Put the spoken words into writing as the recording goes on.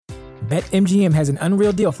BetMGM has an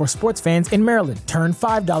unreal deal for sports fans in Maryland. Turn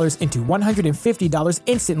 $5 into $150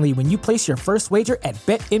 instantly when you place your first wager at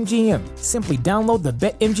BetMGM. Simply download the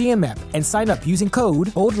BetMGM app and sign up using code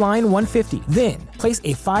OldLine150. Then, place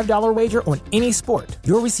a $5 wager on any sport.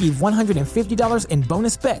 You'll receive $150 in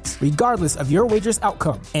bonus bets, regardless of your wager's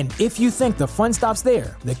outcome. And if you think the fun stops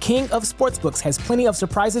there, the king of sportsbooks has plenty of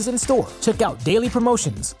surprises in store. Check out daily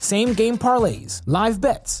promotions, same-game parlays, live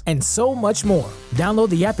bets, and so much more. Download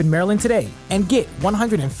the app in Maryland today and get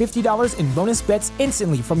 $150 in bonus bets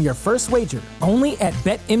instantly from your first wager. Only at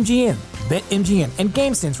BetMGM. BetMGM and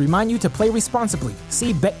GameSense remind you to play responsibly.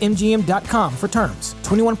 See BetMGM.com for terms.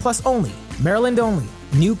 21 plus only. Maryland only.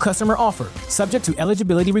 New customer offer. Subject to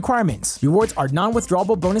eligibility requirements. Rewards are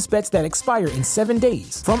non-withdrawable bonus bets that expire in 7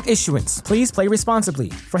 days. From issuance, please play responsibly.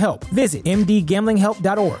 For help, visit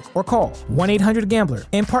mdgamblinghelp.org or call 1-800-GAMBLER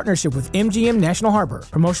in partnership with MGM National Harbor.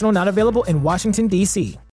 Promotional not available in Washington,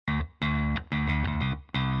 D.C.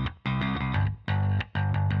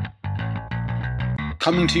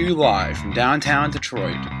 Coming to you live from downtown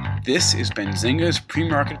Detroit, this is Benzinga's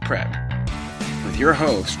Pre-Market Prep. With your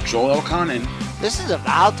host, Joel Elconin. This is a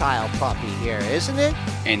volatile puppy here, isn't it?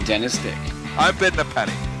 And Dennis Dick. I'm bidding a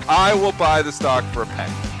penny. I will buy the stock for a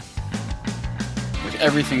penny. With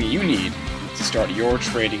everything you need to start your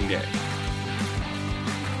trading day.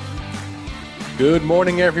 Good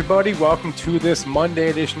morning, everybody. Welcome to this Monday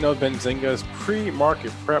edition of Benzinga's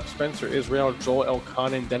Pre-Market Prep. Spencer Israel, Joel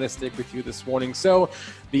Elconin, Dennis Dick with you this morning. So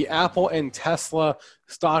the Apple and Tesla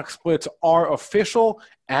stock splits are official,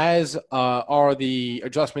 as are the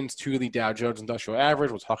adjustments to the Dow Jones Industrial Average.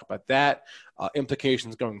 We'll talk about that,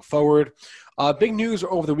 implications going forward. Big news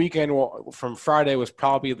over the weekend from Friday was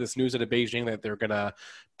probably this news out of Beijing that they're going to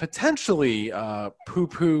potentially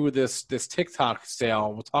poo-poo this TikTok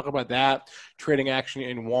sale. We'll talk about that. Trading action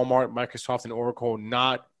in Walmart, Microsoft, and Oracle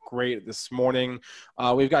not great this morning.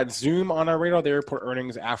 We've got Zoom on our radar. They report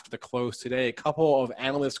earnings after the close today. A couple of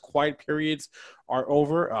analyst quiet periods are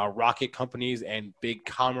over. Rocket Companies and Big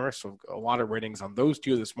Commerce, so a lot of ratings on those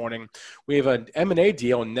two this morning. We have an M&A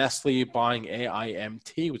deal, Nestle buying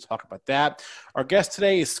AIMT. We'll talk about that. Our guest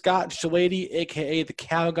today is Scott Shalady, a.k.a. the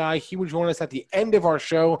Cow Guy. He will join us at the end of our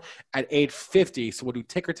show at 8:50, so we'll do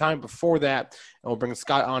ticker time before that, and we'll bring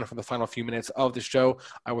Scott on for the final few minutes of the show.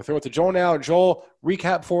 I will throw it to Joel now. Joel,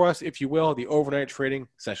 recap for us, if you will, the overnight trading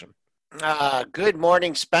session. Good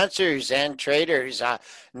morning, Spencers and traders.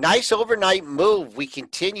 Nice overnight move. We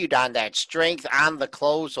continued on that strength on the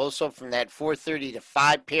close, also from that 4:30 to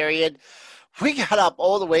 5 period. We got up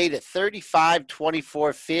all the way to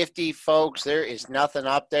 35.24.50, folks. There is nothing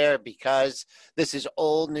up there because this is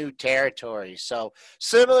old new territory. So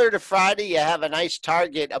similar to Friday, you have a nice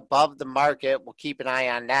target above the market. We'll keep an eye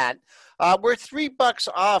on that. We're $3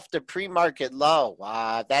 off the pre-market low.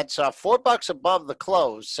 That's $4 above the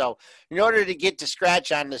close. So in order to get to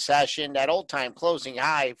scratch on the session, that old-time closing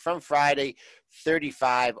high from Friday,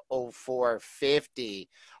 35.04.50.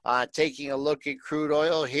 Taking a look at crude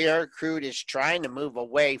oil here, crude is trying to move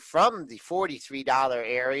away from the $43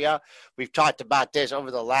 area. We've talked about this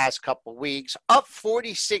over the last couple weeks. Up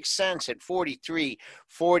 46 cents at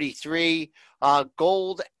 43.43.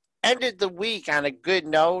 Gold ended the week on a good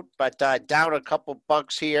note, but down a couple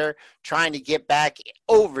bucks here, trying to get back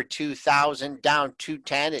over 2,000, down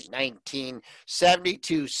 210 at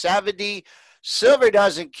 1972.70. Silver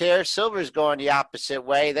doesn't care. Silver's going the opposite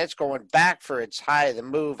way. That's going back for its high of the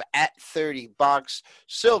move at $30.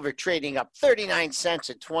 Silver trading up 39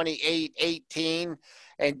 cents at 28.18.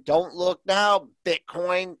 And don't look now,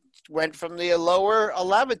 Bitcoin went from the lower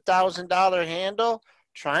 $11,000 handle,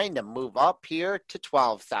 trying to move up here to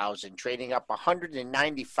 12,000, trading up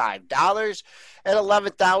 $195 at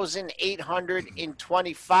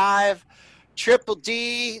 11,825. Triple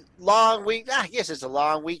D, long week. I guess it's a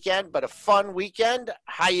long weekend, but a fun weekend.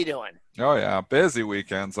 How you doing? Oh, yeah. Busy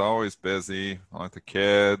weekends. Always busy. With the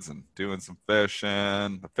kids and doing some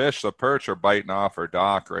fishing. The perch are biting off our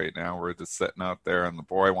dock right now. We're just sitting out there, and the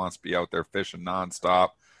boy wants to be out there fishing nonstop.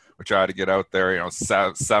 We try to get out there,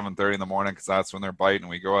 7:30 in the morning because that's when they're biting.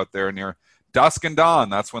 We go out there near dusk and dawn.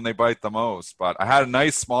 That's when they bite the most. But I had a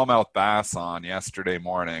nice smallmouth bass on yesterday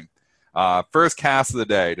morning. First cast of the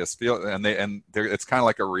day, it's kind of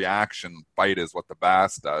like a reaction bite is what the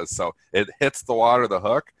bass does. So it hits the water, the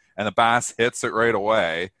hook, and the bass hits it right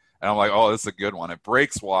away. And I'm like, oh, this is a good one. It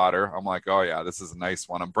breaks water. I'm like, oh yeah, this is a nice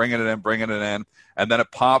one. I'm bringing it in. And then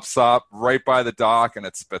it pops up right by the dock and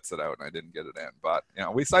it spits it out. And I didn't get it in, but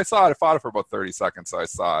I saw it. I fought it for about 30 seconds. So I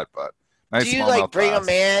saw it, but nice. Do you bring them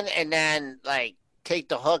in and then take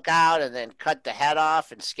the hook out and then cut the head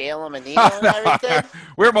off and scale them and eat them and everything?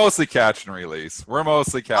 We're mostly catch and release.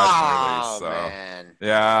 Oh, So man.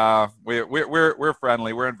 yeah, we're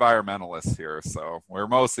friendly. We're environmentalists here, so we're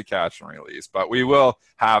mostly catch and release. But we will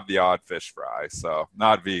have the odd fish fry. So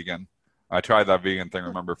not vegan. I tried that vegan thing,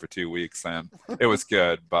 remember, for 2 weeks, and it was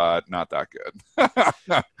good, but not that good.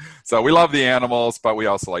 So we love the animals, but we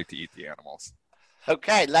also like to eat the animals.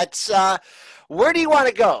 Okay, let's where do you want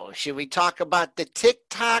to go? Should we talk about the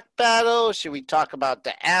TikTok battle? Should we talk about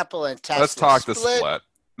the Apple and Tesla Let's talk split? the split.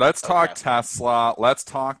 Let's talk Tesla. Let's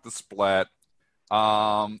talk the split.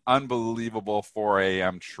 Unbelievable 4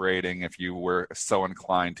 a.m. trading if you were so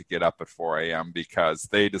inclined to get up at 4 a.m. because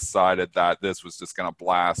they decided that this was just going to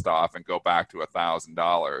blast off and go back to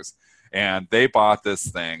 $1,000. And they bought this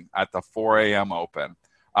thing at the 4 a.m. open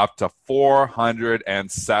up to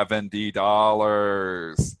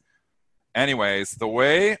 $470. Anyways, the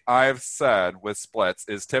way I've said with splits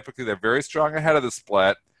is typically they're very strong ahead of the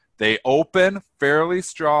split. They open fairly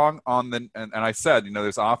strong on the, and I said,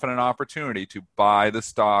 there's often an opportunity to buy the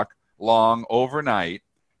stock long overnight,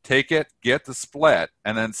 take it, get the split,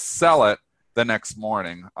 and then sell it the next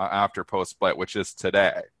morning after post-split, which is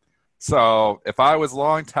today. So if I was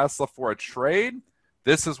long Tesla for a trade,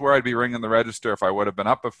 this is where I'd be ringing the register. If I would have been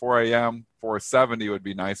up at 4 a.m., 470 would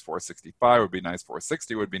be nice, 465 would be nice,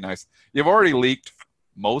 460 would be nice. You've already leaked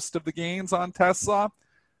most of the gains on Tesla.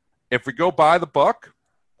 If we go by the book,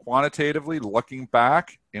 quantitatively looking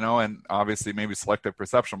back, and obviously maybe selective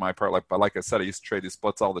perception on my part, but like I said, I used to trade these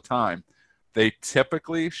splits all the time. They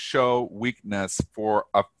typically show weakness for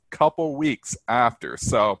a couple weeks after.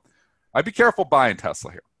 So I'd be careful buying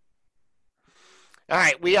Tesla here. All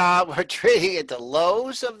right, we're trading at the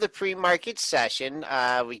lows of the pre-market session.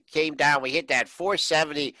 We came down, we hit that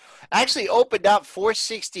 470, actually opened up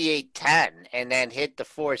 468.10 and then hit the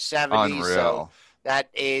 470. Unreal. So that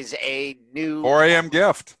is a new 4 a.m.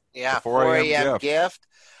 gift. Yeah, 4 a.m. gift.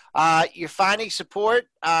 You're finding support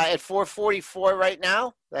at 444 right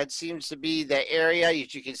now. That seems to be the area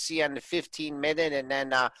as you can see on the 15-minute, and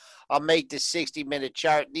then I'll make the 60-minute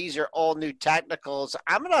chart. These are all new technicals.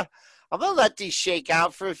 I'm gonna let these shake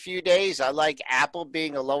out for a few days. I like Apple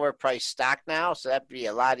being a lower price stock now, so that'd be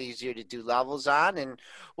a lot easier to do levels on, and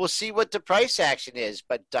we'll see what the price action is.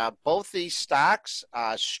 But both these stocks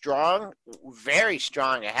strong, very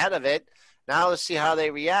strong ahead of it. Now let's see how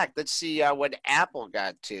they react. Let's see what Apple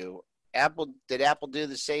got to. Did Apple do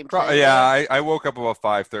the same thing? Yeah, I woke up about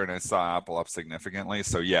 5:30 and I saw Apple up significantly.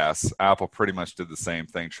 So yes, Apple pretty much did the same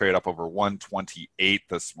thing. Trade up over 128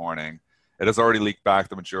 this morning. It has already leaked back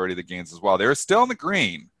the majority of the gains as well. They're still in the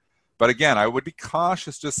green. But again, I would be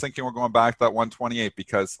cautious just thinking we're going back to that 128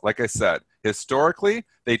 because, like I said, historically,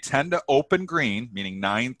 they tend to open green, meaning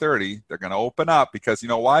 9:30. They're going to open up because you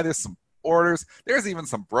know why? There's some orders. There's even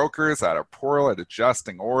some brokers that are poor at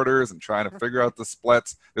adjusting orders and trying to figure out the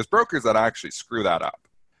splits. There's brokers that actually screw that up.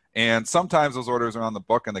 And sometimes those orders are on the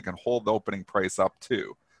book and they can hold the opening price up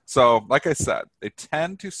too. So, like I said, they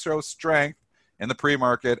tend to show strength in the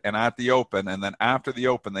pre-market and at the open, and then after the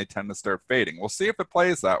open, they tend to start fading. We'll see if it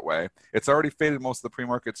plays that way. It's already faded most of the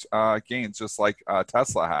pre-market gains, just like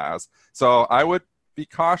Tesla has. So I would be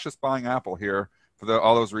cautious buying Apple here for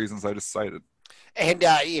all those reasons I just cited. And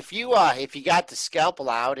if you got the scalpel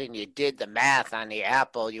out and you did the math on the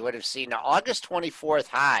Apple, you would have seen the August 24th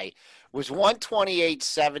high was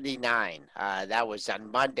 128.79. That was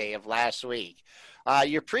on Monday of last week.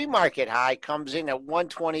 Your pre-market high comes in at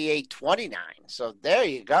 128.29. So there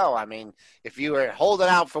you go. I mean, if you were holding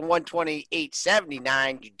out for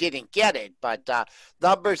 128.79, you didn't get it. But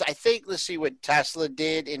numbers, I think, let's see what Tesla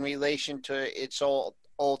did in relation to its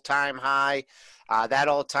all-time high. That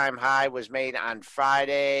all-time high was made on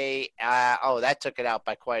Friday. That took it out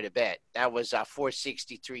by quite a bit. That was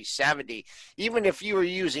 463.70. Even if you were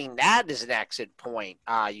using that as an exit point,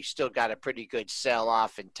 you still got a pretty good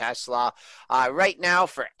sell-off in Tesla. Right now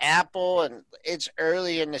for Apple, and it's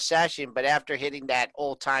early in the session, but after hitting that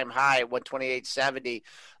all-time high at 128.70,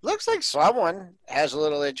 looks like someone has a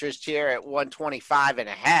little interest here at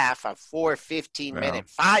 125.5, a 4 15-minute,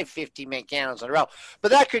 5 15-minute candles in a row.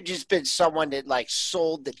 But that could just been someone that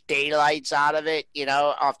sold the daylights out of it,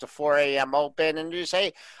 off the 4 a.m. open and just,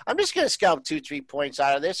 hey, I'm just going to scalp 2-3 points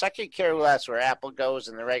out of this. I could care less where Apple goes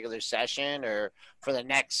in the regular session or for the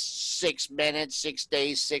next 6 minutes, 6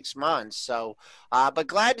 days, 6 months. So, but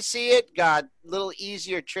glad to see it. Got a little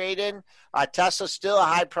easier trading. Tesla's still a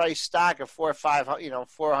high price stock of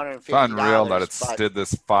 $450. It's unreal that it did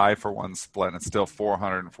this 5-for-1 split and it's still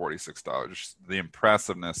 $446. The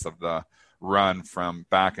impressiveness of the run from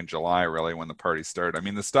back in July, really, when the party started. I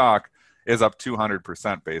mean, the stock is up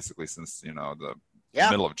 200% basically since the Yeah.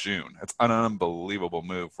 middle of June. It's an unbelievable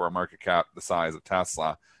move for a market cap the size of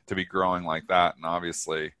Tesla to be growing like that. And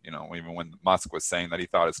obviously, even when Musk was saying that he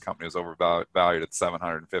thought his company was overvalued at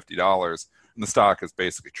 $750, and the stock has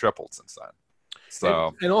basically tripled since then.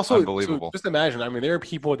 So, and also, unbelievable. So just imagine, I mean, there are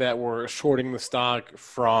people that were shorting the stock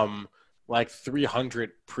from like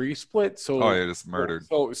 300 pre-split. So you're just murdered.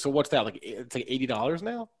 So what's that? Like it's like $80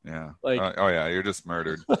 now. Yeah. Like you're just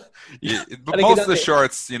murdered. But gotta most get of the out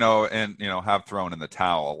shorts, have thrown in the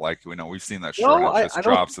towel. Like we've seen that short interest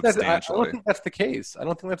drop substantially. I don't think that's the case. I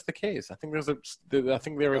think there's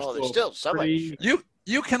still some.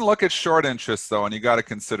 You can look at short interest though, and you got to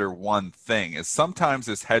consider one thing: is sometimes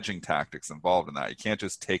there's hedging tactics involved in that. You can't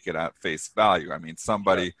just take it at face value. I mean,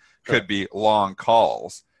 somebody could be long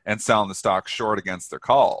calls and selling the stock short against their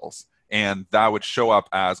calls, and that would show up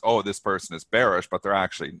as, oh, this person is bearish, but they're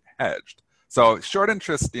actually hedged. So short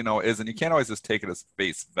interest, you can't always just take it as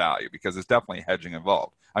face value because there's definitely hedging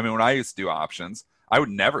involved. I mean, when I used to do options, I would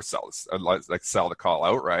never sell the call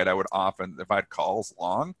outright. I would often, if I had calls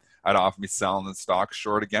long, I'd often be selling the stock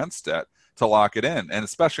short against it to lock it in. And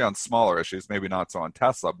especially on smaller issues, maybe not so on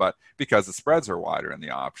Tesla, but because the spreads are wider in the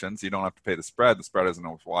options, you don't have to pay the spread. The spread isn't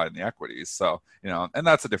as wide in the equities. So, and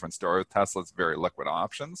that's a different story. Tesla's very liquid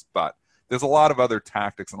options, but there's a lot of other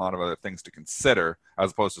tactics and a lot of other things to consider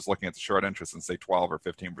as opposed to just looking at the short interest and say 12 or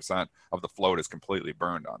 15% of the float is completely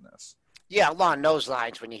burned on this. Yeah, along those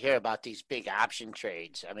lines, when you hear about these big option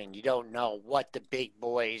trades, I mean, you don't know what the big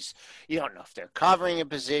boys, you don't know if they're covering a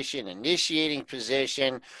position, initiating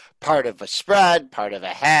position, part of a spread, part of a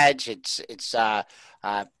hedge. It's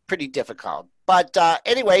pretty difficult. But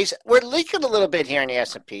anyways, we're leaking a little bit here in the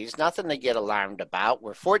S&Ps. Nothing to get alarmed about.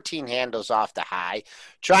 We're 14 handles off the high,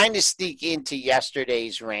 trying to sneak into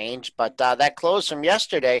yesterday's range. But that close from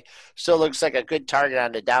yesterday still looks like a good target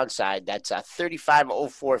on the downside. That's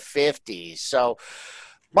 35.0450. So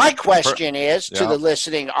my question is to the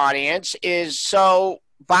listening audience is, so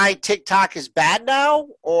buying TikTok is bad now,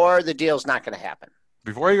 or the deal's not going to happen?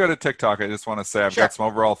 Before you go to TikTok, I just want to say I've got some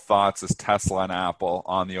overall thoughts as Tesla and Apple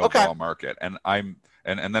on the overall market, and then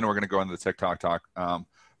we're going to go into the TikTok talk.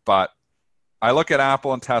 But I look at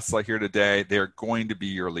Apple and Tesla here today; they're going to be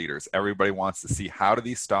your leaders. Everybody wants to see how do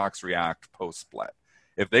these stocks react post split.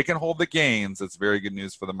 If they can hold the gains, it's very good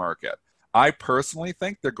news for the market. I personally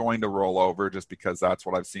think they're going to roll over just because that's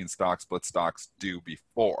what I've seen split stocks do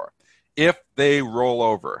before. If they roll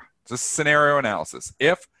over, just scenario analysis.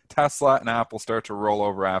 If Tesla and Apple start to roll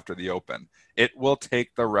over after the open, it will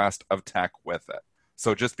take the rest of tech with it.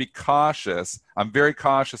 So just be cautious. I'm very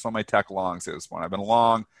cautious on my tech longs at this point. I've been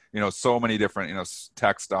long, so many different,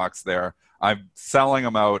 tech stocks there. I'm selling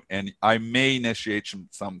them out, and I may initiate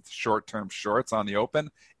some short-term shorts on the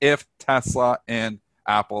open if Tesla and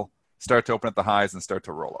Apple start to open at the highs and start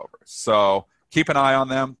to roll over. So keep an eye on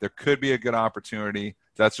them. There could be a good opportunity.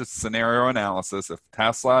 That's just scenario analysis. If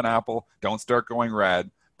Tesla and Apple don't start going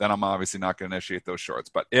red, then I'm obviously not going to initiate those shorts.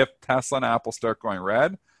 But if Tesla and Apple start going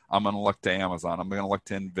red, I'm going to look to Amazon. I'm going to look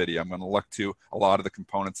to NVIDIA. I'm going to look to a lot of the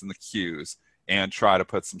components in the queues and try to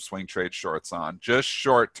put some swing trade shorts on. Just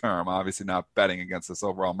short term, obviously not betting against this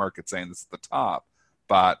overall market saying this is the top.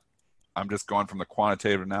 But I'm just going from the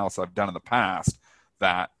quantitative analysis I've done in the past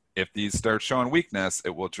that if these start showing weakness,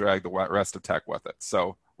 it will drag the rest of tech with it.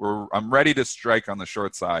 So I'm ready to strike on the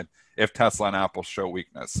short side if Tesla and Apple show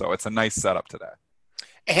weakness. So it's a nice setup today.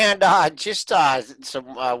 And just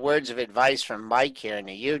some words of advice from Mike here in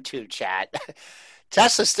the YouTube chat.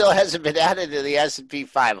 Tesla still hasn't been added to the S&P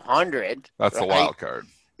 500. That's a wild card.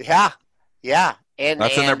 Yeah. And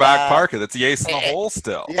that's in their back pocket. That's the ace in the hole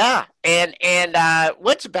still. Yeah. And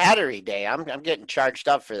what's battery day? I'm getting charged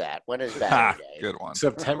up for that. When is battery day? Good one.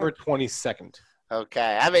 September 22nd.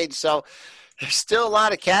 Okay. I mean, so there's still a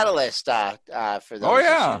lot of catalyst for those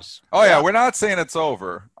issues. Yeah. We're not saying it's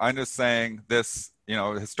over. I'm just saying this,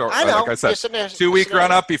 historic. Like I said, 2-week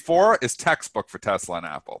run up before is textbook for Tesla and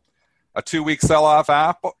Apple. A 2-week sell-off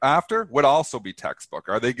after would also be textbook.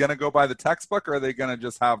 Are they going to go by the textbook, or are they going to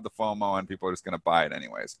just have the FOMO and people are just going to buy it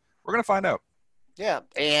anyways? We're going to find out. Yeah,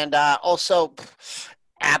 and also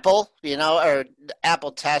Apple, or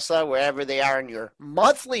Apple, Tesla, wherever they are in your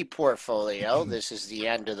monthly portfolio. This is the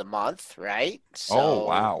end of the month, right? So,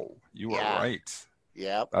 wow. You are right.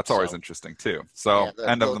 Yeah. That's always interesting, too. So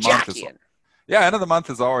end of the month is... end of the month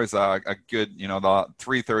is always a good, the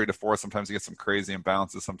 3:30 to 4. Sometimes you get some crazy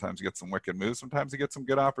imbalances. Sometimes you get some wicked moves. Sometimes you get some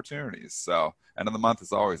good opportunities. So end of the month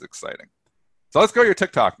is always exciting. So let's go to your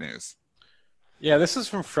TikTok news. Yeah, this is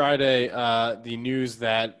from Friday. The news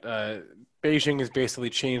that Beijing has basically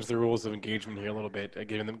changed the rules of engagement here a little bit,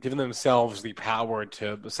 giving themselves the power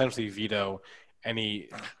to essentially veto any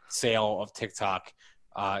sale of TikTok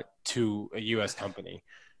to a U.S. company.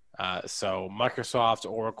 So Microsoft,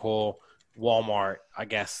 Oracle, Walmart, I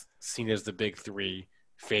guess, seen as the big three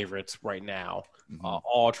favorites right now,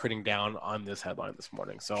 all trading down on this headline this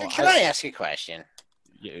morning. So can I ask you a question?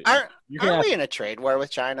 Aren't we in a trade war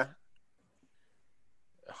with China?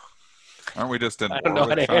 Aren't we just in war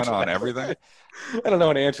with China on everything? I don't know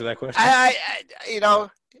how to answer that question. I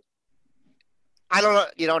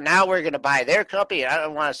don't know. Now we're going to buy their company. I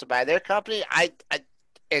don't want us to buy their company.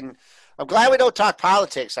 And I'm glad we don't talk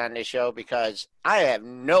politics on this show because I have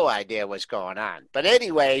no idea what's going on. But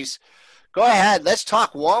anyways, go ahead. Let's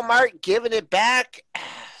talk Walmart giving it back.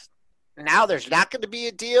 Now there's not going to be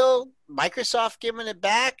a deal. Microsoft giving it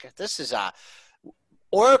back. This is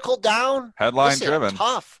Oracle down. Headline driven.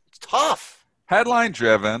 It's tough. Headline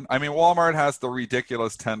driven. I mean, Walmart has the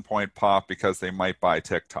ridiculous 10-point pop because they might buy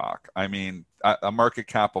TikTok. I mean, a market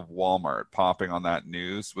cap of Walmart popping on that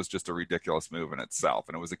news was just a ridiculous move in itself,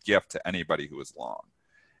 and it was a gift to anybody who was long.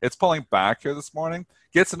 It's pulling back here this morning.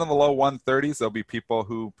 Gets into the low 130s. There'll be people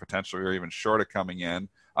who potentially are even short of coming in,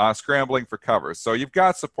 scrambling for covers. So you've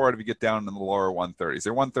got support if you get down in the lower 130s.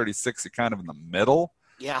 They're 136. You're kind of in the middle.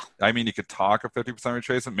 Yeah. I mean, you could talk a 50%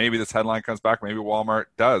 retracement. Maybe this headline comes back. Maybe Walmart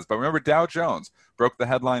does. But remember, Dow Jones broke the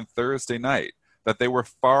headline Thursday night that they were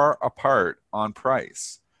far apart on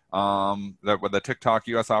price. That the TikTok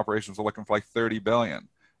U.S. operations were looking for like $30 billion.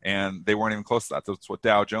 And they weren't even close to that. That's what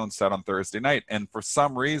Dow Jones said on Thursday night. And for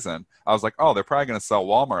some reason, I was like, oh, they're probably going to sell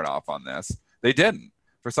Walmart off on this. They didn't.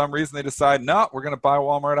 For some reason, they decided, no, we're going to buy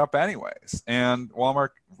Walmart up anyways. And Walmart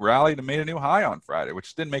rallied and made a new high on Friday,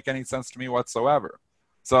 which didn't make any sense to me whatsoever.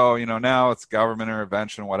 So, now it's government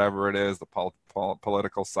intervention, whatever it is, the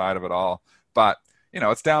political side of it all. But,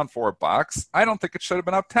 it's down $4. I don't think it should have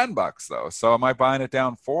been up $10, though. So am I buying it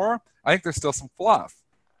down 4? I think there's still some fluff.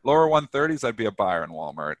 Lower 130s, I'd be a buyer in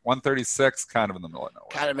Walmart. 136, kind of in the middle of nowhere.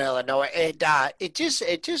 Kind of middle of nowhere. It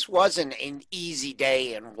just wasn't an easy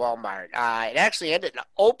day in Walmart. It actually ended up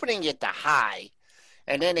opening at the high,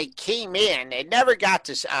 and then it came in. It never got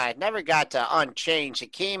to unchanged.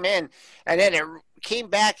 It came in, and then it came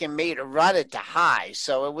back and made a run at the high.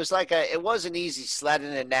 So it was it wasn't easy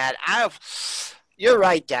sledding in that. You're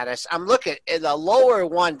right, Dennis. I'm looking in the lower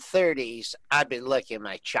 130s. I'd be licking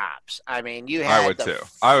my chops. I mean, you had I would too.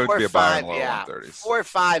 I would be a buyer in lower 130s. 4 or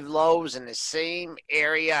 5 lows in the same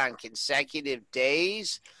area on consecutive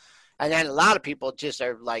days. And then a lot of people just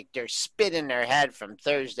are like, they're spinning their head from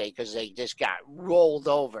Thursday because they just got rolled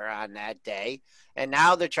over on that day. And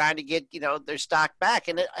now they're trying to get, their stock back.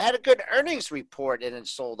 And it had a good earnings report and it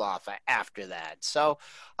sold off after that. So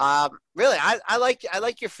really, I like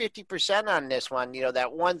your 50% on this one,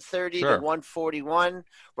 that 130 to 141.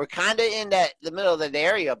 We're kind of in the middle of that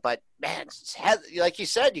area, but man, like you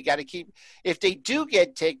said, you got to keep, if they do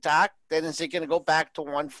get TikTok, then is it going to go back to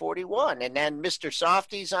 141? And then Mr.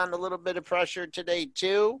 Softy's on a little bit of pressure today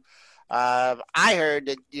too. I heard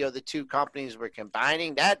that, the two companies were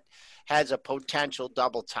combining. That has a potential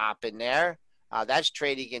double top in there. That's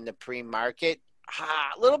trading in the pre-market.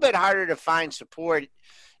 A little bit harder to find support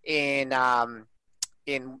in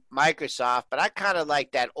Microsoft, but I kind of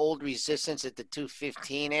like that old resistance at the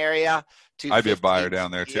 215 area. I'd be a buyer down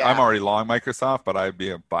there too. Yeah. I'm already long Microsoft, but I'd be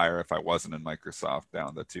a buyer if I wasn't in Microsoft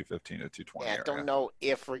down the 215 to 220 area. I don't know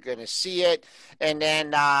if we're going to see it. And then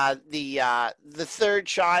the third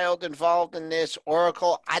child involved in this,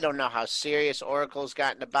 Oracle. I don't know how serious Oracle's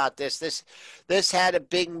gotten about this. This had a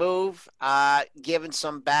big move, given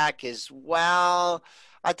some back as well.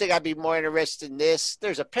 I think I'd be more interested in this.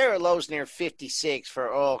 There's a pair of lows near 56 for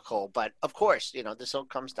Oracle, but of course, this all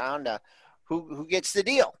comes down to who gets the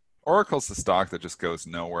deal. Oracle's the stock that just goes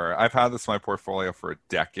nowhere. I've had this in my portfolio for a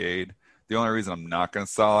decade. The only reason I'm not going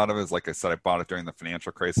to sell out of it is, like I said, I bought it during the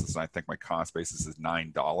financial crisis, and I think my cost basis is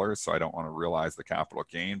 $9, so I don't want to realize the capital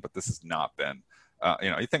gain, but this has not been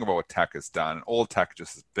you think about what tech has done, and old tech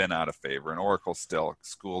just has been out of favor, and Oracle's still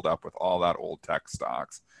schooled up with all that old tech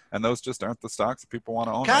stocks. And those just aren't the stocks that people want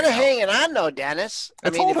to own. Kind of hanging on, though, Dennis.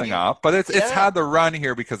 It's holding up, but it's had the run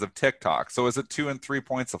here because of TikTok. So is it 2 and 3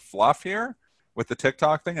 points of fluff here with the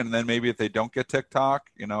TikTok thing? And then maybe if they don't get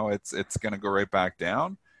TikTok, it's going to go right back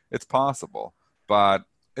down. It's possible. But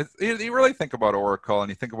you really think about Oracle and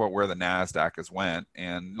you think about where the NASDAQ has went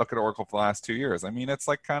and look at Oracle for the last 2 years. I mean, it's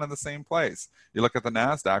like kind of the same place. You look at the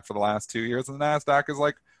NASDAQ for the last 2 years and the NASDAQ is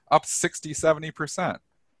like up 60, 70%.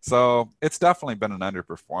 So it's definitely been an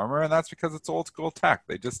underperformer, and that's because it's old school tech.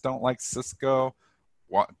 They just don't like Cisco,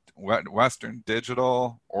 Western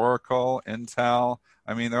Digital, Oracle, Intel.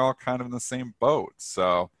 I mean, they're all kind of in the same boat.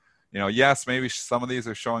 So, Yes, maybe some of these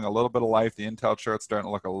are showing a little bit of life. The Intel chart's starting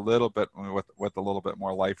to look a little bit with a little bit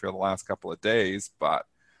more life here the last couple of days, but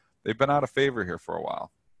they've been out of favor here for a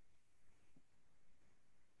while.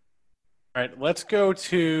 All right, let's go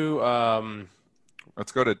to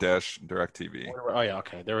Dish and DirecTV. Oh yeah,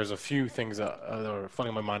 okay. There was a few things that were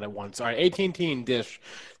flooding my mind at once. All right, AT&T and Dish.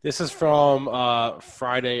 This is from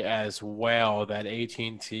Friday as well. That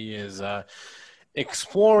AT&T is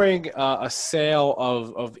exploring a sale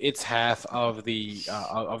of its half of the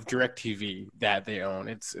of DirecTV that they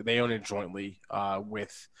own. They own it jointly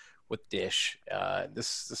with Dish.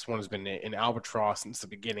 This one has been in albatross since the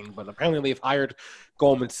beginning, but apparently they've hired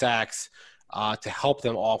Goldman Sachs to help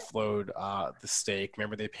them offload the stake.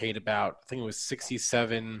 Remember, they paid about, I think it was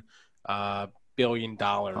 $67 billion in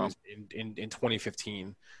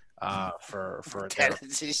 2015 for their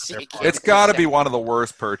it's got to be one of the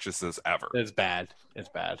worst purchases ever. It's bad.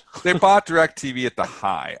 They bought DirecTV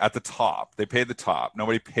at the top. They paid the top.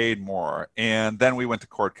 Nobody paid more. And then we went to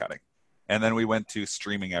cord cutting. And then we went to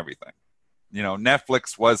streaming everything.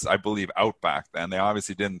 Netflix was, I believe, out back then. They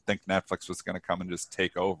obviously didn't think Netflix was going to come and just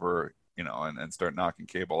take over, and start knocking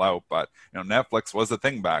cable out. But, Netflix was a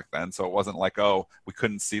thing back then. So it wasn't like, oh, we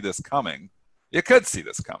couldn't see this coming. You could see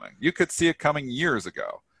this coming. You could see it coming years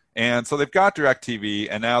ago. And so they've got DirecTV,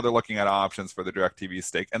 and now they're looking at options for the DirecTV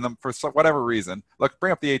stake. And then for whatever reason,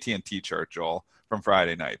 bring up the AT&T chart, Joel, from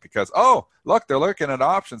Friday night. Because, they're looking at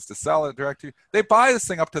options to sell it DirecTV. They buy this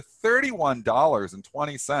thing up to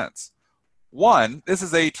 $31.20. One, this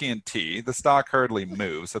is AT&T. The stock hardly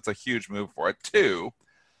moves. That's a huge move for it. Two,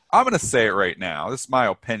 I'm going to say it right now. This is my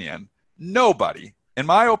opinion. Nobody's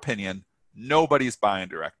buying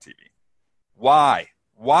DirecTV. Why?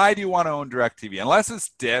 Why do you want to own DirecTV? Unless it's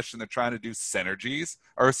Dish and they're trying to do synergies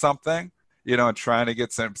or something, and trying to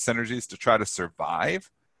get some synergies to try to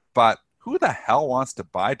survive. But who the hell wants to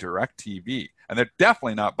buy DirecTV? And they're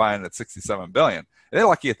definitely not buying it at $67 billion. They're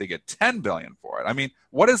lucky if they get $10 billion for it. I mean,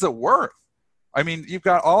 what is it worth? I mean, you've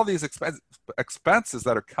got all these expenses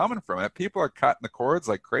that are coming from it. People are cutting the cords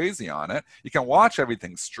like crazy on it. You can watch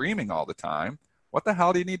everything streaming all the time. What the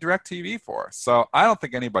hell do you need DirecTV for? So I don't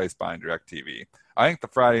think anybody's buying DirecTV. I think the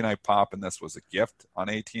Friday night pop in this was a gift on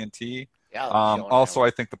AT&T. Yeah, also,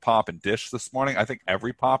 I think the pop in Dish this morning, I think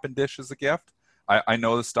every pop in Dish is a gift. I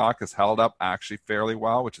know the stock has held up actually fairly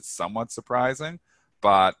well, which is somewhat surprising.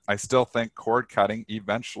 But I still think cord cutting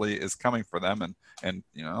eventually is coming for them, and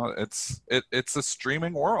it's a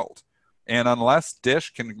streaming world, and unless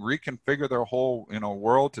Dish can reconfigure their whole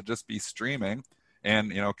world to just be streaming,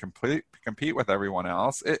 and compete with everyone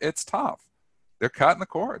else, it's tough. They're cutting the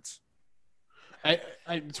cords.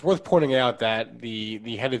 It's worth pointing out that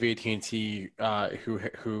the head of AT&T,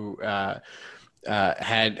 who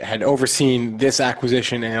had overseen this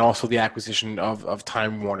acquisition and also the acquisition of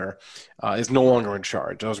Time Warner, is no longer in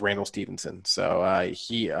charge. That was Randall Stevenson. So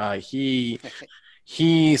he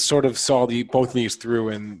sort of saw both of these through,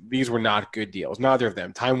 and these were not good deals. Neither of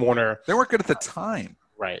them. Time Warner. They weren't good at the time.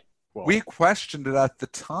 Right. Well, we questioned it at the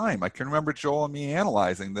time. I can remember Joel and me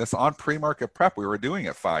analyzing this on PreMarket Prep. We were doing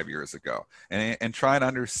it 5 years ago and trying to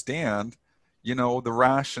understand, the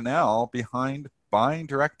rationale behind buying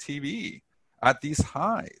DirecTV at these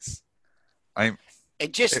highs.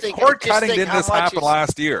 Cord cutting didn't just happen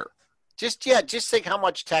last year. Just think how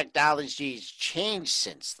much technology's changed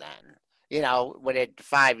since then. When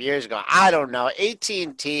 5 years ago, I don't know.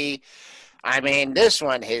 AT&T, I mean, this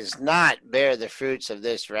one has not bear the fruits of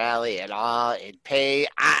this rally at all. I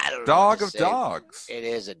don't know. Dog of dogs. It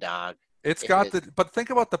is a dog. But think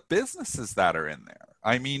about the businesses that are in there.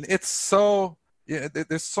 I mean, it's so. Yeah,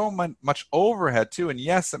 there's so much overhead too, and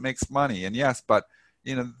yes, it makes money, and yes, but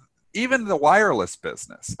even the wireless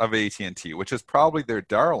business of AT&T, which is probably their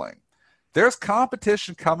darling, there's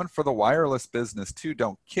competition coming for the wireless business too.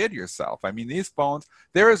 Don't kid yourself. I mean, these phones,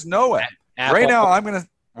 there is no way. Right now,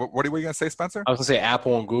 what are we gonna say, Spencer? I was gonna say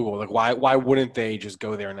Apple and Google. Like, why wouldn't they just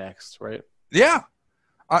go there next, right? Yeah.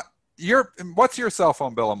 What's your cell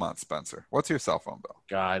phone bill a month, Spencer? What's your cell phone bill?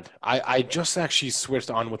 God, I just actually switched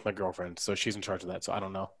on with my girlfriend, so she's in charge of that. So I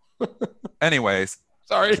don't know. Anyways,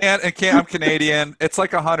 sorry. I'm Canadian. It's like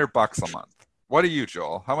 $100 a month. What are you,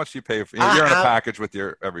 Joel? How much do you pay for? You're in a package with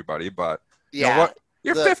everybody, but yeah,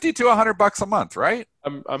 you're $50 to $100 a month, right?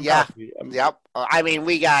 I'm happy. Yep. I mean,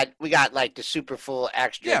 we got like the super full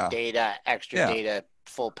extra data,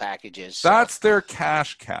 full packages. So. That's their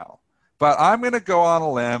cash cow. But I'm going to go on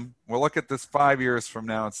a limb. We'll look at this 5 years from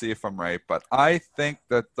now and see if I'm right. But I think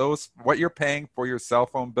that what you're paying for your cell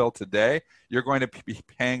phone bill today, you're going to be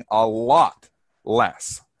paying a lot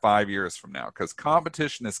less 5 years from now, because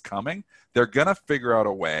competition is coming. They're going to figure out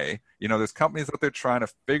a way. There's companies out there trying to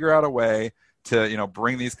figure out a way to,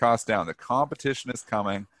 bring these costs down. The competition is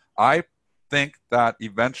coming. I think that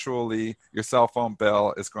eventually your cell phone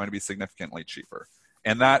bill is going to be significantly cheaper.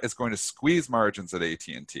 And that is going to squeeze margins at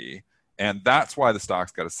AT&T. And that's why the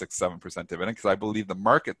stock's got a 6-7% dividend, because I believe the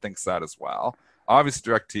market thinks that as well.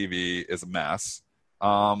 Obviously, DirecTV is a mess.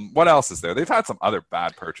 What else is there? They've had some other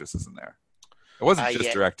bad purchases in there. It wasn't just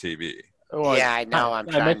DirecTV. Well, yeah, I know.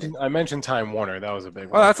 I mentioned Time Warner. That was a big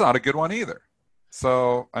one. Well, that's not a good one either.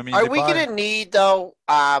 So, I mean, are we going to need, though,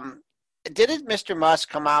 didn't Mr. Musk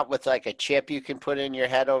come out with like a chip you can put in your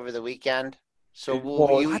head over the weekend? So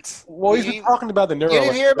he's been talking about the Neuralink. You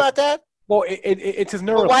didn't hear about that? Well, it's his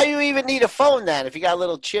Neuralink. Well, why do you even need a phone then? If you got a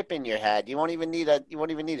little chip in your head, you won't even need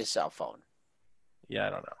a cell phone. Yeah, I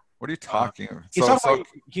don't know. What are you talking about?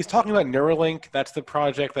 He's talking about Neuralink. That's the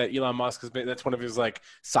project that Elon Musk has been. That's one of his like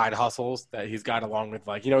side hustles that he's got along with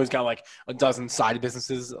he's got like a dozen side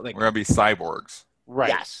businesses. Like we're gonna be cyborgs. Right.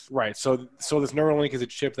 Yes. Right. So this Neuralink is a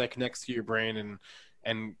chip that connects to your brain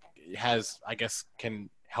and has, I guess,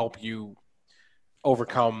 can help you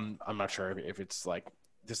overcome. I'm not sure if it's like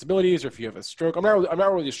disabilities or if you have a stroke. I'm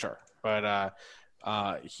not really sure. But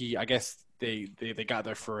I guess they got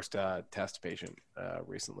their first test patient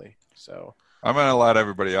recently. So I'm gonna let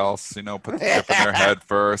everybody else, put the chip in their head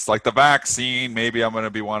first. Like the vaccine, maybe I'm gonna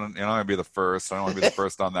be one. I'm gonna be the first. I don't want to be the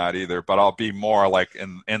first on that either. But I'll be more like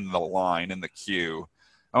in the line, in the queue.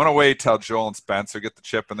 I'm gonna wait till Joel and Spencer get the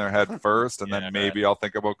chip in their head first, and then maybe I'll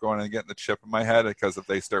think about going and getting the chip in my head, because if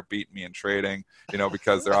they start beating me in trading,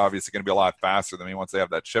 because they're obviously gonna be a lot faster than me once they have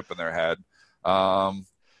that chip in their head. I'm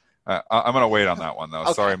gonna wait on that one though.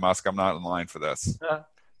 Okay. Sorry, Musk, I'm not in line for this. All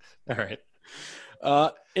right.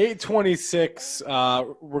 8:26.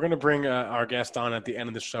 We're gonna bring our guest on at the end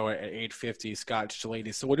of the show at 8:50, Scott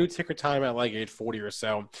Shalady. So we'll do ticker time at like 8:40 or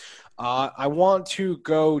so. I want to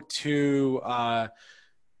go to.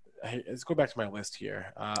 Let's go back to my list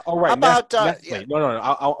here. All right. How about Nestle? No.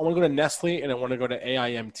 I want to go to Nestle and I want to go to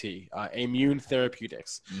AIMT, Immune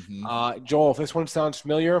Therapeutics. Mm-hmm. Joel, if this one sounds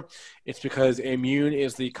familiar, it's because Immune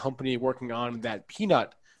is the company working on that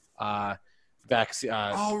peanut vaccine.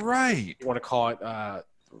 All right. You want to call it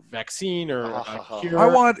vaccine or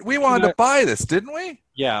cure? We wanted to buy this, didn't we?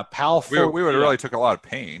 Yeah, we would really took a lot of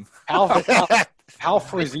pain.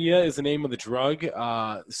 Palforzia is the name of the drug.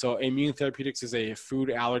 So Immune Therapeutics is a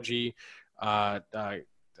food allergy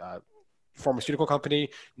pharmaceutical company.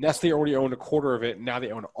 Nestle already owned a quarter of it. Now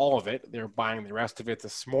they own all of it. They're buying the rest of it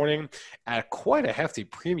this morning at quite a hefty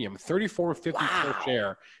premium. $34.50 per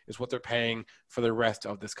share is what they're paying for the rest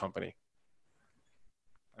of this company.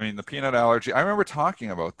 I mean, the peanut allergy, I remember talking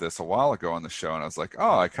about this a while ago on the show, and I was like,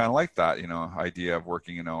 oh, I kind of like that, idea of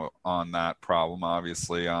working, on that problem.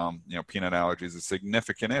 Obviously, peanut allergy is a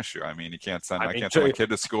significant issue. I mean, you can't send my kid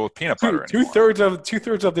to school with peanut butter anymore.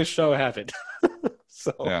 Two-thirds of this show have it.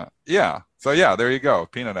 So yeah. So yeah, there you go.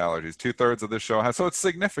 Peanut allergies. 2/3 of this show has. So it's a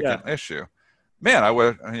significant issue. Man, I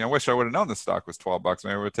wish I would have known this stock was $12.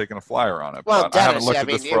 Maybe I would have taken a flyer on it. Well, but Dennis, I haven't looked at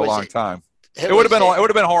this for a long time. It would have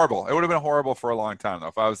been horrible. It would have been horrible for a long time, though.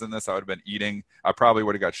 If I was in this, I would have been eating. I probably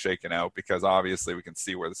would have got shaken out, because obviously we can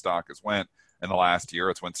see where the stock has went in the last year.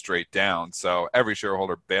 It's went straight down. So every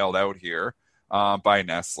shareholder bailed out here by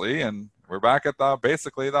Nestle, and we're back at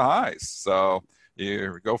basically the highs. So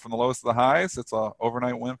you go from the lows to the highs. It's an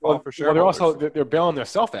overnight windfall for shareholders. Well, they're bailing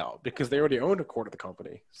themselves out because they already owned a quarter of the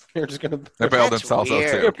company. So they're just going to bail themselves out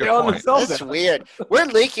too. That's weird. We're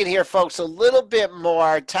leaking here, folks, a little bit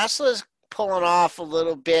more. Tesla's pulling off a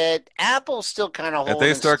little bit. Apple's still kind of holding. If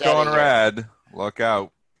they start going red, look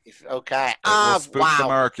out. Okay. It will spook the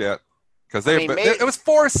market, because it was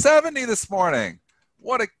 470 this morning.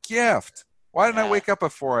 What a gift! Why didn't I wake up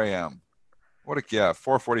at 4 a.m.? What a gift!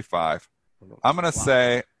 4:45. I'm gonna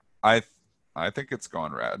say I think it's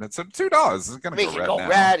going red. It's at $2. It's gonna go red now. It can go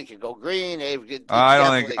red. It can go green.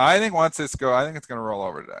 I think once it's I think it's gonna roll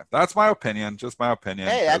over today. That's my opinion. Just my opinion.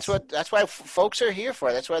 Hey, that's why folks are here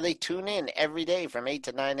for. That's why they tune in every day from 8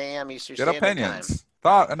 to 9 a.m. Eastern Standard Time. Get opinions,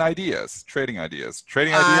 thought, and ideas. Trading ideas.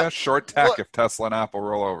 Short tech if Tesla and Apple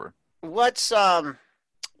roll over. What's on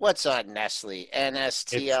Nestle?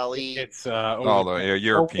 NSTLE. It's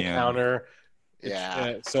European counter.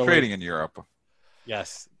 Yeah. So trading in Europe.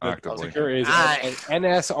 Yes. Actively. The ticker is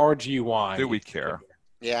NSRGY. Do we care?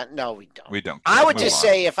 Yeah, no, we don't. We don't. I would Move just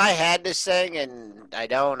on. say if I had this thing and I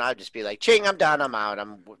don't, I'd just be like, ching, I'm done, I'm out.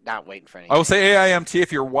 I'm not waiting for anything. I will say AIMT,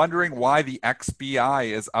 if you're wondering why the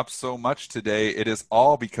XBI is up so much today, it is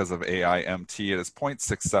all because of AIMT. It is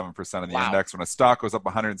 0.67% of the index. When a stock goes up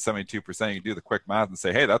 172%, you do the quick math and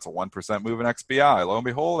say, hey, that's a 1% move in XBI. Lo and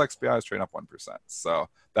behold, XBI is trading up 1%. So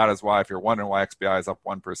that is why, if you're wondering why XBI is up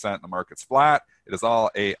 1% and the market's flat, it is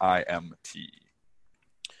all AIMT.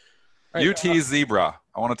 Right. UT Zebra.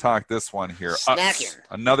 I want to talk this one here. Snacking.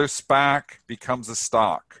 Another SPAC becomes a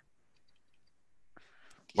stock.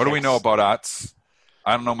 What do we know about UTS?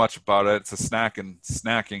 I don't know much about it. It's a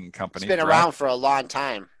snacking company. It's been around for a long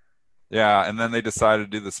time. Yeah, and then they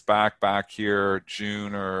decided to do the SPAC back here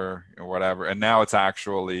June or whatever, and now it's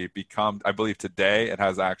actually become, I believe today, it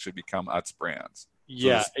has actually become UTS Brands. So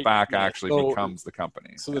the SPAC actually becomes the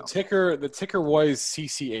company. So the ticker was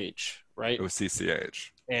CCH, right? It was CCH.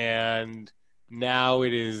 And now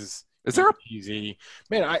it is. Is there easy?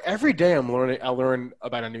 Man, every day I learn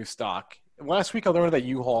about a new stock. Last week I learned that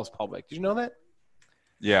U-Haul is public. Did you know that?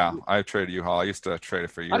 Yeah, I traded U-Haul. I used to trade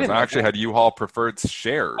it for years. I actually had U-Haul preferred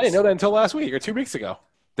shares. I didn't know that until last week or 2 weeks ago.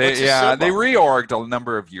 They reorged a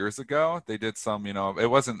number of years ago. They did some, it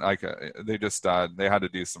wasn't like they just they had to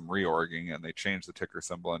do some reorging, and they changed the ticker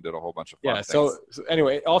symbol and did a whole bunch of fun things. So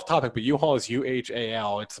anyway, off topic, but U-Haul is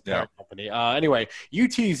UHAL. It's a parent company. Anyway,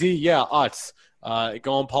 UTZ, UTS,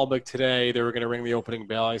 going public today. They were going to ring the opening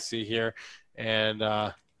bell, I see here, and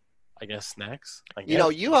I guess snacks.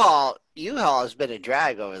 U-Haul has been a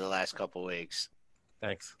drag over the last couple weeks.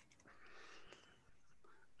 Thanks.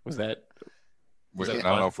 Was that? I don't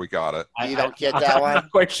know if we got it. You don't get that one? I'm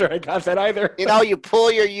not quite sure I got that either. You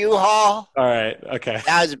pull your U-Haul. All right. Okay.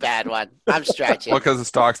 That was a bad one. I'm stretching. Well, because the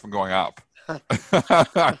stock's been going up. Well,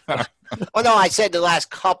 no, I said the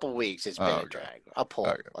last couple weeks it's been a drag. A pull.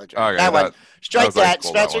 A drag. Okay, that one. Strike that.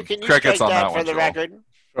 Cool, Spencer, that can you Crickets strike that on for the Joel. record?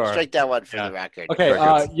 Sure. Strike that one for the record. Okay.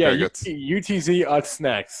 Crickets. UTZ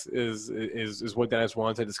snacks is what Dennis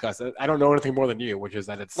wanted to discuss. I don't know anything more than you, which is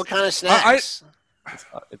that it's what kind of snacks?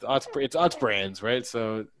 It's UTS Brands, right?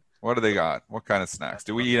 So what do they got? What kind of snacks?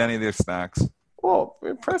 Do we eat any of their snacks? Well,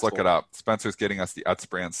 let's look it up. Spencer's getting us the UTS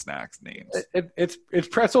brand snacks names. It's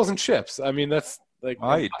pretzels and chips. I mean, that's like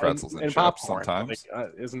I eat pretzels and chips popcorn sometimes.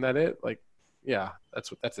 Isn't that it? Like, yeah,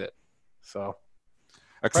 that's it. So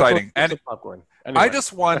exciting. And popcorn. Anyway. I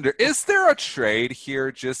just wonder, is there a trade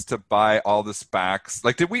here just to buy all the SPACs?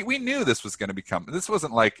 Like, we knew this was going to become. This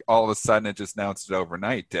wasn't like all of a sudden it just announced it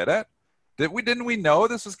overnight, did it? Didn't we know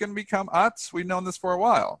this was going to become UTS? We've known this for a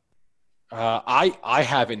while. I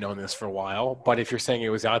haven't known this for a while, but if you're saying it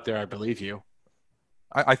was out there, I believe you.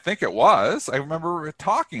 I think it was. I remember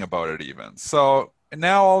talking about it even. So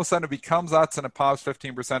now all of a sudden it becomes UTS and it pops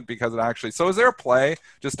 15% because it actually. So is there a play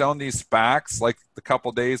just own these SPACs like the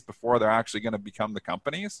couple days before they're actually going to become the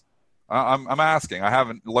companies? I'm asking. I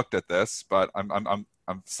haven't looked at this, but I'm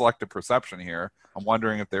selective perception here. I'm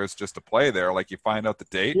wondering if there's just a play there. Like you find out the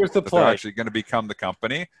date that they're actually going to become the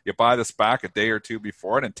company. You buy the SPAC a day or two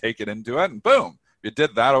before it and take it into it, and boom. You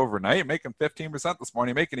did that overnight. You're making 15% this morning.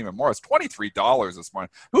 You're making even more. It's $23 this morning.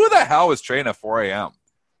 Who the hell was trading at 4 a.m.?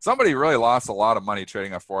 Somebody really lost a lot of money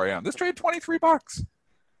trading at 4 a.m. This trade $23.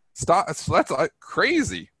 That's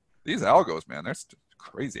crazy. These algos, man, they're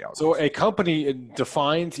crazy algos. So a company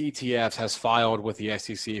defines ETFs has filed with the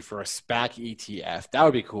SEC for a SPAC ETF. That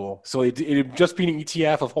would be cool. So it'd just be an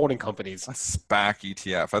ETF of holding companies. A SPAC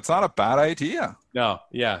ETF. That's not a bad idea. No,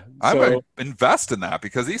 yeah. I would invest in that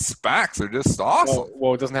because these SPACs are just awesome.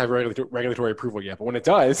 Well, it doesn't have regulatory approval yet, but when it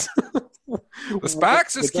does, the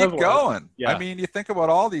SPACs just keep going. Yeah. I mean, you think about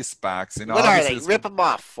all these SPACs. What are they? Rip them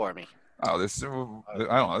off for me. Oh, I don't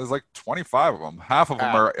know. There's like 25 of them. Half of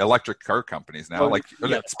them are electric car companies now.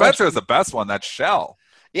 Spencer is the best one. That's Shell.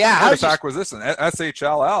 Yeah, acquisition,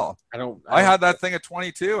 SHLL. I had that thing at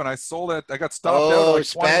 22 and I sold it. I got stopped out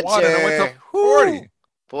at like 21 and it went to 40.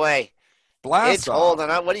 Boy, blast it's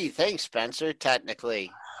holding up. What do you think, Spencer?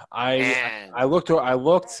 Technically, I looked.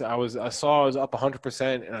 I saw it was up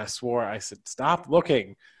 100%, and I swore. I said, "Stop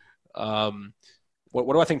looking."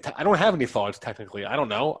 What do I think? I don't have any thoughts technically. I don't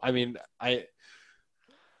know. I mean, I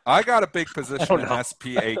got a big position in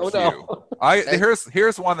SPAQ.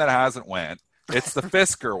 Here's one that hasn't went. It's the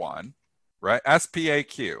Fisker one, right?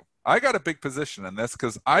 SPAQ. I got a big position in this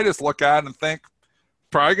because I just look at it and think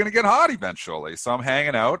probably going to get hot eventually. So I'm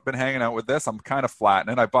been hanging out with this. I'm kind of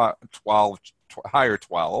flattening. I bought 12 higher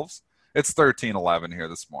 12s. It's 13.11 here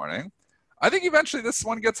this morning. I think eventually this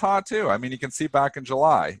one gets hot too. I mean, you can see back in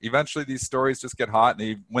July. Eventually these stories just get hot,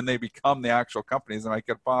 and when they become the actual companies, they might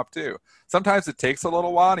get popped too. Sometimes it takes a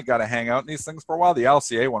little while, and you got to hang out in these things for a while. The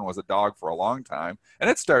LCA one was a dog for a long time, and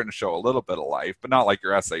it's starting to show a little bit of life, but not like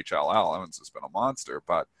your SHLL. That one's just been a monster.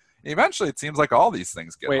 But eventually it seems like all these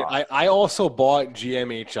things get hot. I also bought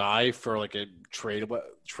GMHI for like a trade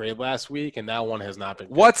last week, and that one has not been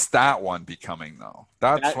good. What's that one becoming, though?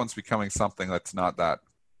 That one's becoming something that's not that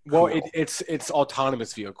Well, cool. it's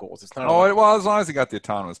autonomous vehicles. It's not. Well, as long as you got the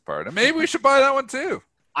autonomous part, and maybe we should buy that one too.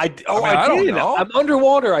 I did. Don't know. I'm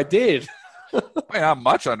underwater. I did. Not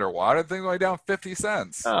much underwater. Things only down 50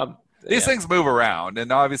 cents. These things move around,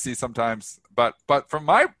 and obviously sometimes. But from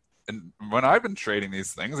when I've been trading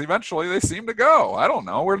these things, eventually they seem to go. I don't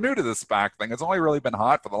know. We're new to this SPAC thing. It's only really been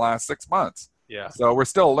hot for the last 6 months. Yeah. So we're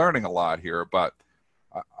still learning a lot here, but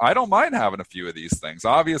I don't mind having a few of these things.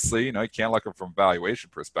 Obviously, you can't look at them from a valuation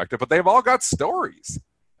perspective, but they've all got stories.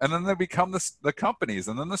 And then they become the companies,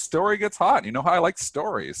 and then the story gets hot. You know how I like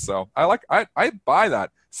stories. So I buy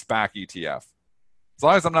that SPAC ETF. As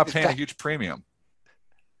long as I'm not paying a huge premium.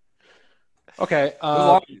 Okay. There's a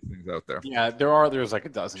lot of these things out there. Yeah, there's like a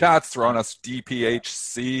dozen. Chat's throwing us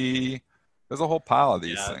DPHC. There's a whole pile of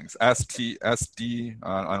these things. STSD.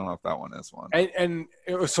 I don't know if that one is one. And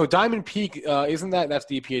so Diamond Peak, that's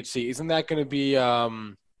DPHC. Isn't that going to be?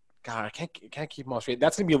 God, I can't keep them all straight.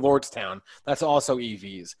 That's going to be Lordstown. That's also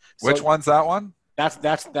EVs. So which one's that one? That's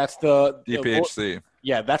the DPHC.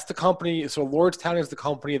 That's the company. So Lordstown is the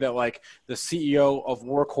company that like the CEO of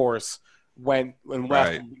Workhorse went and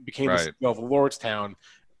left and became the CEO of Lordstown.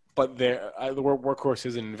 But Workhorse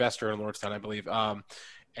is an investor in Lordstown, I believe.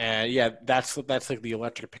 And yeah, that's like the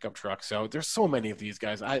electric pickup truck. So there's so many of these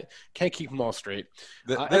guys. I can't keep them all straight.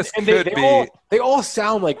 They all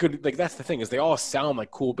sound like good. Like that's the thing is they all sound like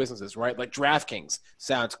cool businesses, right? Like DraftKings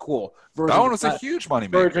sounds cool. That one was a huge money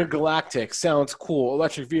maker. Virgin Galactic sounds cool.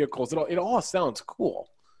 Electric vehicles. It all sounds cool.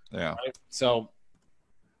 Yeah. Right? So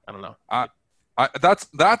I don't know.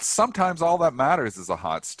 That's sometimes all that matters is a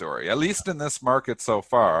hot story. At least in this market so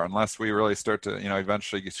far, unless we really start to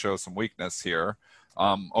eventually show some weakness here.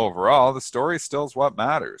 Overall, the story still is what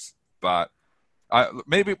matters. But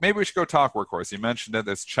maybe we should go talk Workhorse. You mentioned it.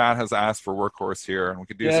 This chat has asked for Workhorse here, and we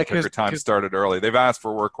could do some picker time started early. They've asked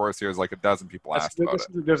for Workhorse here. There's like a dozen people asked about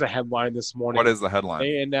it. There's a headline this morning. What is the headline?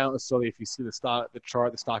 They announced. So if you see the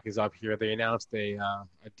chart, the stock is up here. They announced a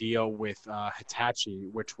deal with Hitachi,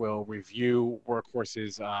 which will review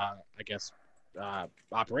Workhorse's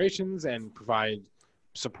operations and provide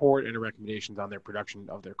support and recommendations on their production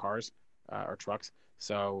of their cars or trucks.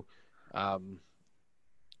 So,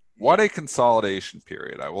 what a consolidation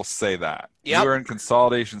period. I will say that. Yep. You're in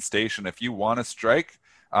consolidation station. If you want to strike,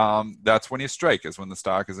 that's when you strike, is when the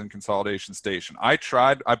stock is in consolidation station. I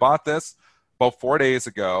bought this about 4 days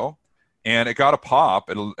ago, and it got a pop.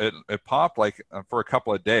 It popped like for a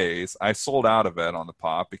couple of days. I sold out of it on the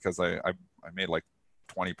pop because I made like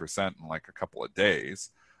 20% in like a couple of days.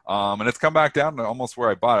 And it's come back down to almost where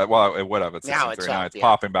I bought it. Well, it would have. It's 1639. It's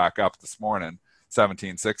popping back up this morning,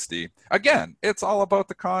 1760. Again, it's all about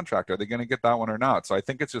the contract. Are they going to get that one or not? So I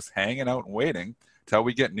think it's just hanging out and waiting until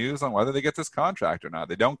we get news on whether they get this contract or not.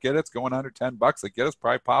 They don't get it. It's going under $10. They get it's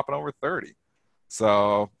probably popping over 30.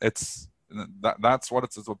 So that's what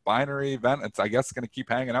it's a binary event. It's, I guess, going to keep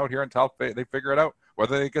hanging out here until they figure it out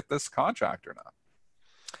whether they get this contract or not.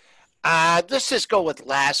 Let's just go with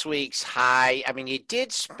last week's high. I mean, you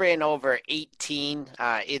did sprint over 18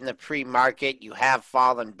 in the pre-market. You have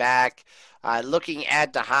fallen back. Looking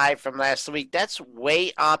at the high from last week, that's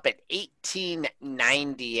way up at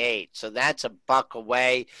 18.98. So that's a buck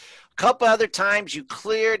away. A couple other times you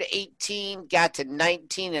cleared 18, got to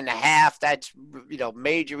 19.5. That's,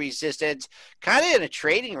 major resistance. Kind of in a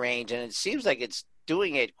trading range, and it seems like it's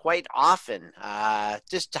doing it quite often.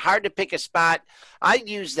 Just hard to pick a spot. I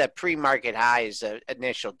use the pre-market high as an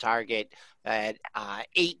initial target at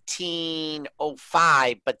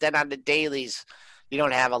 18.05, but then on the dailies, you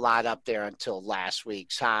don't have a lot up there until last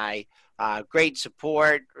week's high. Great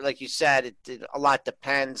support. Like you said, a lot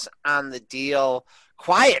depends on the deal.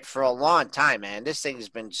 Quiet for a long time, man. This thing has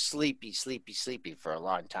been sleepy for a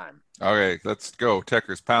long time. Okay, let's go.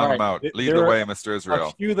 Tickers, pound them out. Lead the way, Mr. Israel.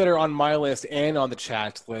 A few that are on my list and on the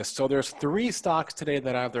chat list. So there's 3 stocks today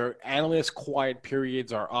that have their analyst quiet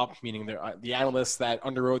periods are up, meaning the analysts that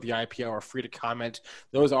underwrote the IPO are free to comment.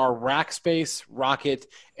 Those are Rackspace, Rocket,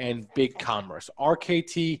 and Big Commerce.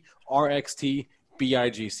 RKT, RXT,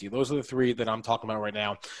 BIGC. Those are the 3 that I'm talking about right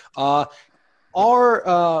now.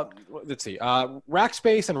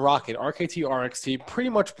 Rackspace and Rocket, RKT, RXT, pretty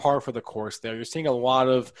much par for the course there. You're seeing a lot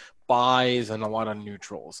of buys and a lot of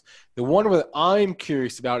neutrals. The one that I'm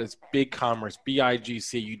curious about is Big Commerce,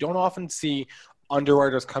 BIGC. You don't often see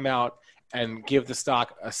underwriters come out and give the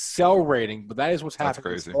stock a sell rating, but that is what's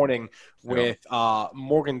happening this morning with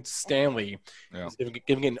Morgan Stanley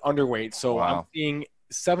giving it an underweight. So I'm seeing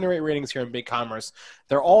 7 or 8 ratings here in Big Commerce.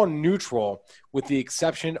 They're all neutral with the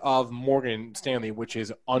exception of Morgan Stanley, which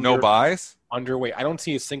is no buys? Underweight. I don't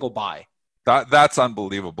see a single buy. That's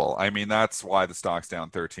unbelievable. I mean, that's why the stock's down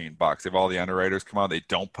 $13. If all the underwriters come out, they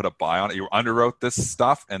don't put a buy on it. You underwrote this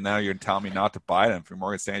stuff, and now you're telling me not to buy it, and for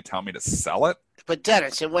Morgan Stanley telling me to sell it? But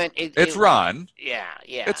Dennis, it's run. Yeah.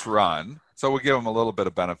 It's run. So we'll give them a little bit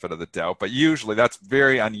of benefit of the doubt. But usually that's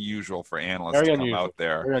very unusual for analysts to come out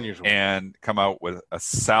there and come out with a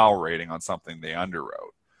sell rating on something they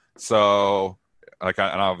underwrote. So, and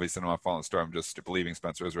obviously I'm not following the story. I'm just believing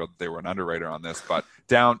Spencer Israel that they were an underwriter on this. But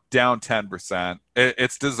down 10%.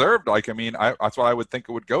 It's deserved. That's why I would think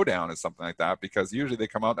it would go down, is something like that, because usually they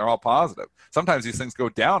come out and they're all positive. Sometimes these things go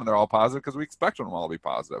down and they're all positive because we expect them to all be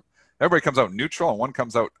positive. Everybody comes out neutral and one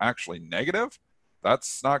comes out actually negative.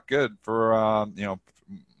 That's not good for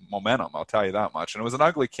momentum, I'll tell you that much. And it was an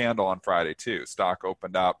ugly candle on Friday too. Stock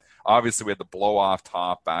opened up. Obviously, we had the blow off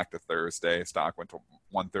top back to Thursday. Stock went to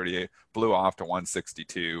 138, blew off to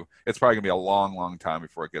 162. It's probably going to be a long, long time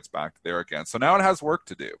before it gets back to there again. So now it has work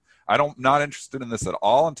to do. Not interested in this at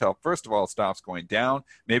all until, first of all, it stops going down,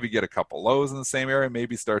 maybe get a couple lows in the same area,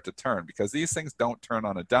 maybe start to turn, because these things don't turn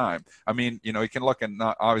on a dime. I mean, you can look and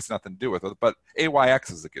obviously nothing to do with it, but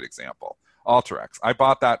AYX is a good example. Alteryx. I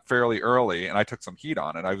bought that fairly early, and I took some heat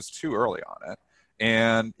on it. I was too early on it.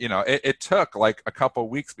 And, it took like a couple of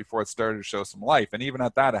weeks before it started to show some life. And even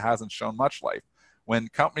at that, it hasn't shown much life. When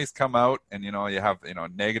companies come out and, you have,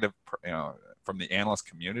 negative, from the analyst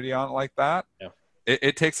community on it like that,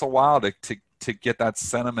 it takes a while to get that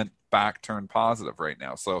sentiment back turned positive right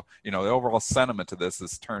now. So, the overall sentiment to this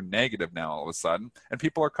is turned negative now all of a sudden, and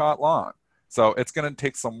people are caught long. So it's going to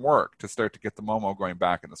take some work to start to get the Momo going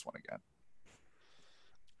back in this one again.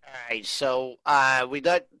 All right, so we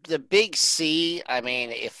got the big C. I mean,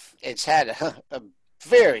 if it's had a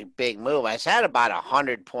very big move, it's had about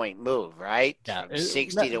 100-point move, right? Yeah, from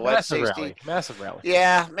 60 to 160. Massive rally.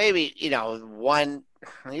 Yeah, maybe you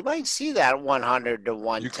might see that 100 to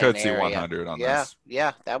 110. You could see area. 100 on this.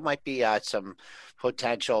 Yeah, that might be some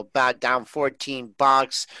potential. About down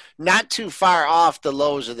 $14, not too far off the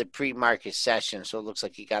lows of the pre-market session. So it looks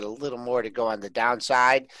like you got a little more to go on the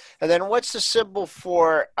downside. And then what's the symbol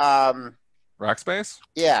for Rackspace?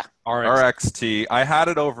 Yeah. RXT. I had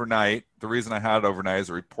it overnight. The reason I had it overnight is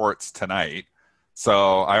it reports tonight.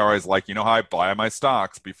 So I always how I buy my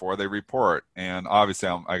stocks before they report. And obviously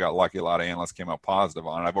I got lucky. A lot of analysts came out positive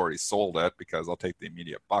on it. I've already sold it because I'll take the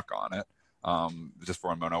immediate buck on it. Just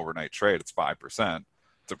for an overnight trade, it's 5%.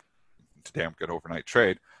 It's a damn good overnight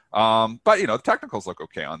trade. But the technicals look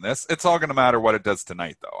okay on this. It's all going to matter what it does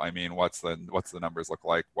tonight, though. I mean, what's the numbers look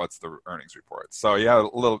like? What's the earnings report? So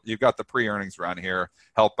you've got the pre-earnings run here,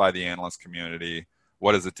 helped by the analyst community.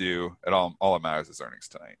 What does it do? All that matters is earnings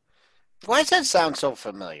tonight. Why does that sound so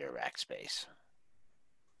familiar, Rackspace?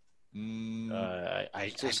 I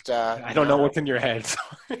don't know what's in your head.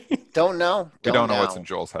 Don't know. We don't know what's in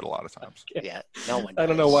Joel's head a lot of times. Yeah, no one. I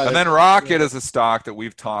don't know why. And then Rocket is a stock that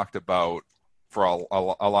we've talked about for a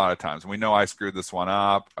lot of times. We know I screwed this one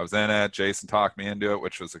up. I was in it. Jason talked me into it,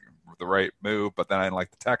 which was the right move, but then I didn't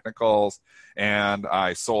like the technicals, and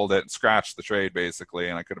I sold it and scratched the trade basically,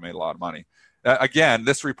 and I could have made a lot of money. Again,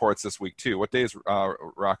 this reports this week too. What day is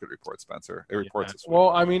Rocket report, Spencer? It reports this week.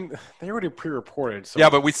 Well, I mean, they already pre-reported. So.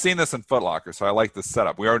 Yeah, but we've seen this in Foot Locker, so I like this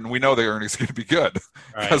setup. We know the earnings are going to be good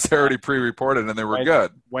because they're already pre-reported and they were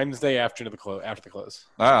good. Wednesday after the close.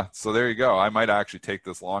 So there you go. I might actually take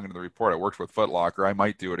this long into the report. I worked with Foot Locker. I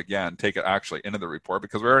might do it again, take it actually into the report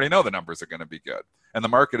because we already know the numbers are going to be good. And the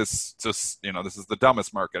market is just, this is the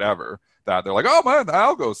dumbest market ever. That they're like, oh man, the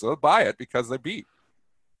algo, so buy it because they beat.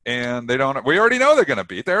 And we already know they're going to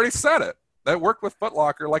beat. They already said it. That worked with Foot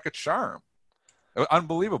Locker like a charm.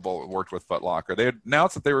 Unbelievable. It worked with Foot Locker. They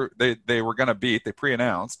announced that they were going to beat. They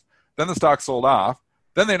pre-announced. Then the stock sold off.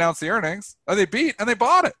 Then they announced the earnings. And they beat, and they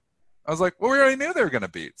bought it. I was like, well, we already knew they were going to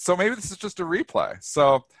beat. So maybe this is just a replay.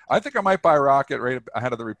 So I think I might buy Rocket right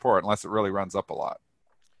ahead of the report unless it really runs up a lot.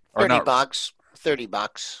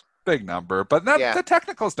 $30. Big number. But the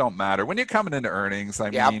technicals don't matter. When you're coming into earnings, I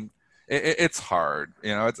mean – it's hard.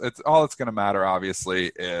 It's all it's going to matter,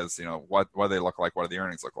 obviously, is, what do they look like? What do the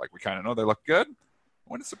earnings look like? We kind of know they look good.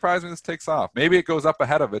 Wouldn't it surprise me if this takes off? Maybe it goes up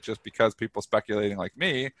ahead of it just because people speculating like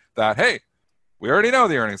me that, hey, We already know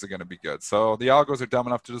the earnings are going to be good. So the algos are dumb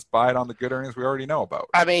enough to just buy it on the good earnings we already know about.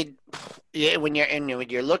 I mean, yeah, when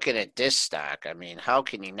you're looking at this stock, I mean, how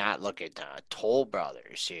can you not look at Toll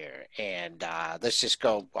Brothers here? And let's just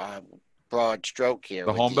go broad stroke here.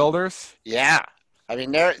 The home builders? Yeah. I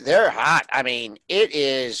mean, they're hot. I mean, it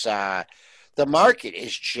is the market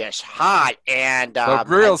is just hot. And the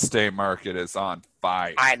real estate market is on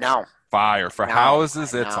fire. I know. Fire. For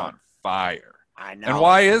houses, it's on fire. I know. And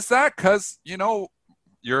why is that? Because,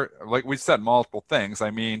 you're like we said, multiple things. I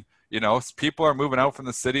mean, people are moving out from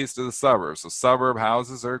the cities to the suburbs. So suburb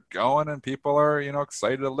houses are going and people are,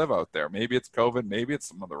 excited to live out there. Maybe it's COVID. Maybe it's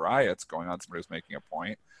some of the riots going on. Somebody's making a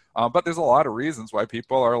point. But there's a lot of reasons why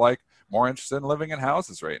people are like more interested in living in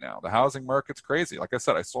houses right now. The housing market's crazy. Like I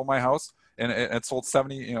said, I sold my house and it sold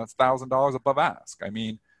 $70,000 above ask. I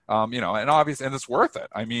mean, and obviously, and it's worth it.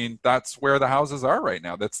 I mean, that's where the houses are right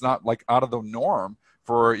now. That's not like out of the norm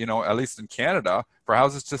for, at least in Canada, for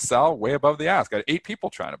houses to sell way above the ask. I had 8 people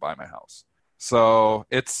trying to buy my house. So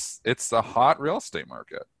it's a hot real estate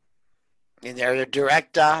market. And they're a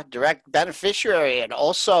direct beneficiary. And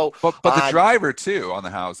also, but the driver too on the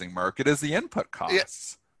housing market is the input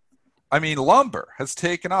costs. Yeah. I mean, lumber has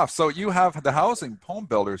taken off. So you have the home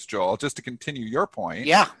builders, Joel, just to continue your point.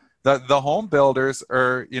 Yeah. The home builders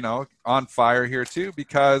are, on fire here too,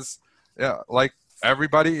 because like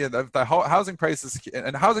everybody, the housing prices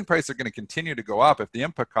and housing prices are going to continue to go up if the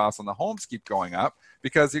input costs on the homes keep going up,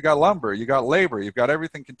 because you got lumber, you got labor, you've got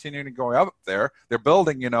everything continuing to go up there. They're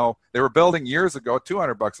building, they were building years ago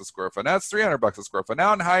 $200 a square foot. Now it's $300 a square foot.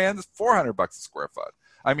 Now in high end, it's $400 a square foot.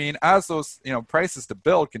 I mean, as those prices to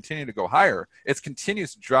build continue to go higher, it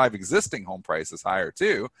continues to drive existing home prices higher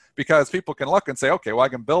too, because people can look and say, okay, well, I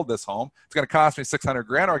can build this home. It's going to cost me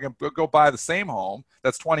 $600,000, or I can go buy the same home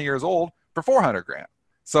that's 20 years old for $400,000.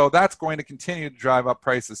 So that's going to continue to drive up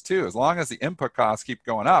prices too, as long as the input costs keep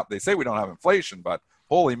going up. They say we don't have inflation, but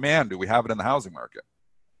holy man, do we have it in the housing market.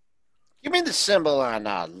 Give me the symbol on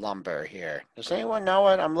lumber here. Does anyone know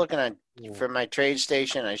it? I'm looking at for my trade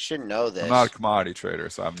station. I should know this. I'm not a commodity trader,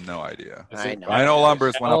 so I have no idea. I know. I know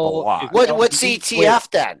lumber's went up a lot. What's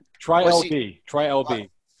ETF then? Try LB. Try LB.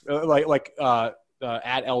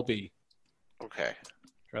 At LB. Okay.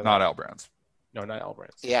 Not L Brands. No, not L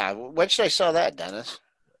Brands. Yeah. When should I sell that, Dennis?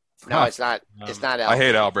 No, it's not. It's not LB. I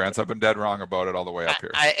hate L Brands. I've been dead wrong about it all the way up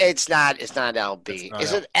here. It's not LB.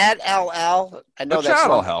 Is it at LL? I know the that's.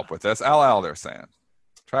 That'll help with this. LL, they're saying.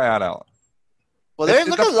 Try at LL. Well,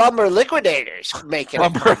 look at lumber liquidators making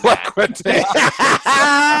lumber liquidators. There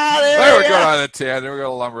we go on the tan. There we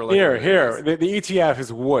go. Lumber liquidators. Here. The ETF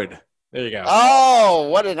is wood. There you go. Oh,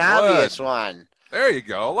 what an obvious one. There you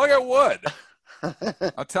go. Look at wood.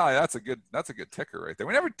 I'll tell you, that's a good ticker right there.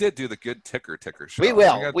 We never did do the good ticker show. We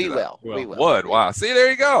will. Wood. Wow. See,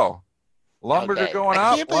 there you go. Lumbers are going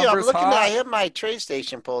up. I can't believe I'm looking I have my trade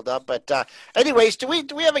station pulled up, but anyways, do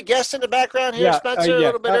we have a guest in the background here, Spencer? A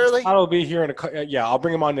little bit early. I'll be here in a I'll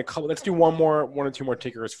bring him on in a couple. Let's do one or two more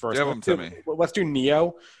tickers first. Give them to me. Let's do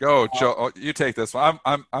NEO. Go, Joe. You take this one.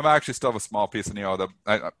 I'm actually still have a small piece of NEO.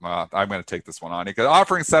 I'm going to take this one on because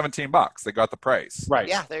offering $17. They got the price. Right.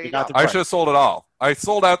 Yeah. There you go. I should have sold it all. I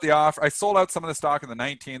sold out the offer. I sold out some of the stock in the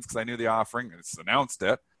 19s because I knew the offering. It's announced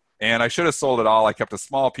it. And I should have sold it all. I kept a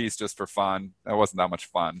small piece just for fun. That wasn't that much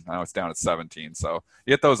fun. I was down at 17. So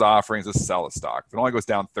you get those offerings, just sell the stock. If it only goes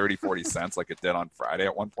down 30, 40 cents like it did on Friday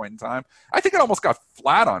at one point in time, I think it almost got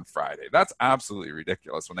flat on Friday. That's absolutely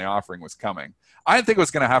ridiculous when the offering was coming. I didn't think it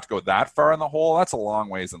was going to have to go that far in the hole. That's a long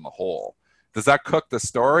ways in the hole. Does that cook the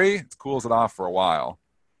story? It cools it off for a while.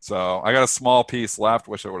 So I got a small piece left.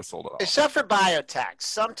 Wish I would have sold it all. Except for biotechs.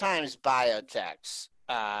 Sometimes biotechs.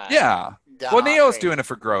 Yeah. Well, NEO's doing it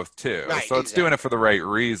for growth too. Right, so it's doing it for the right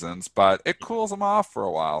reasons, but it cools them off for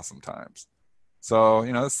a while sometimes. So,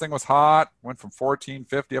 this thing was hot, went from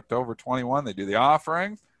 14.50 up to over 21. They do the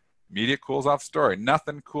offering. Immediate cools off story.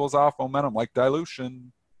 Nothing cools off momentum like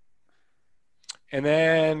dilution. And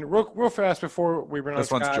then real fast before we run on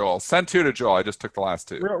this one's Joel. Send 2 to Joel. I just took the last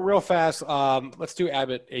 2. Real fast. Let's do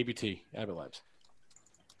Abbott Labs.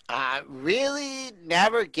 Really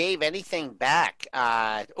never gave anything back.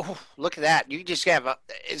 Look at that. You just have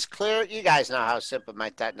it's clear. You guys know how simple my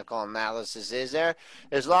technical analysis is there.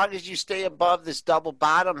 As long as you stay above this double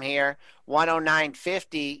bottom here,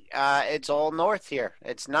 109.50, it's all north here.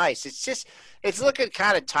 It's nice. It's looking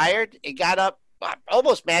kind of tired. It got up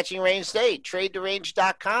almost matching range day.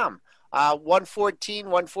 TradeTheRange.com. 114,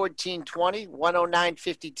 114.20,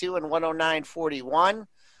 109.52, and 109.41.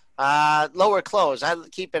 Lower close. I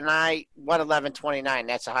keep an eye 111.29.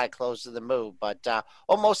 That's a high close to the move, but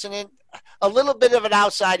almost a little bit of an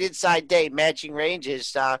outside inside day matching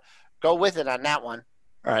ranges. go with it on that one.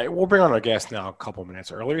 All right, we'll bring on our guest now a couple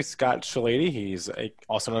minutes earlier. Scott Shilady. He's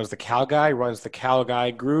also known as the Cal Guy, runs the Cal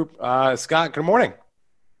Guy Group. Scott, good morning.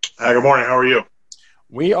 Hi, good morning. How are you?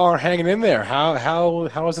 We are hanging in there. How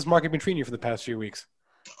has this market been treating you for the past few weeks?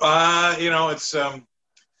 It's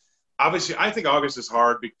obviously I think August is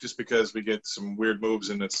hard just because we get some weird moves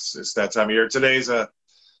and it's that time of year. Today's a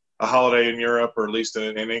holiday in Europe, or at least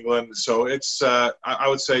in England. So it's, I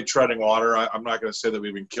would say, treading water. I'm not going to say that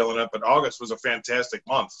we've been killing it, but August was a fantastic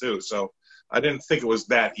month too. So I didn't think it was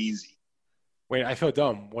that easy. Wait, I feel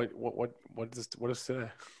dumb. What is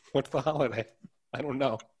today? What's the holiday? I don't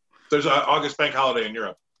know. There's an August bank holiday in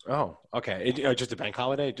Europe. Oh, okay. Just a bank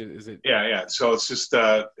holiday? Is it? Yeah. So it's just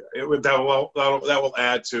that will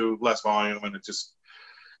add to less volume, and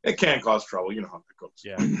it can cause trouble. You know how it goes.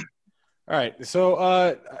 Yeah. All right.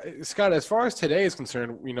 So, Scott, as far as today is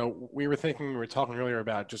concerned, we were talking earlier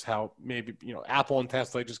about just how maybe, Apple and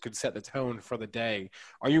Tesla just could set the tone for the day.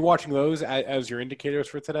 Are you watching those as your indicators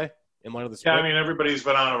for today in light of the split? Yeah, I mean, everybody's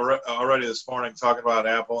been on already this morning talking about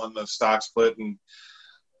Apple and the stock split, and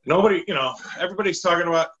everybody's talking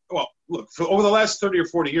about, well, look, over the last 30 or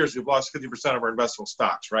 40 years, we've lost 50% of our investable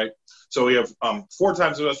stocks, right? So we have 4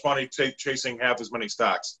 times as much money chasing half as many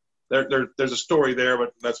stocks. There's a story there,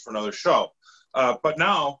 but that's for another show. But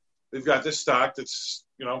now we've got this stock that's,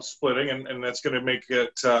 splitting, and that's going to make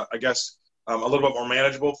it, I guess, a little bit more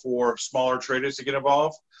manageable for smaller traders to get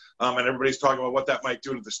involved. And everybody's talking about what that might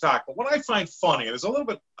do to the stock. But what I find funny, and it's a little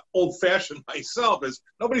bit old-fashioned myself, is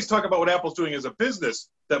nobody's talking about what Apple's doing as a business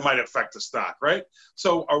that might affect the stock, right?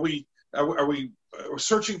 So are we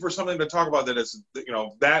searching for something to talk about that is,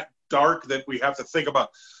 that dark that we have to think about?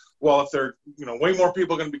 Well, if there, way more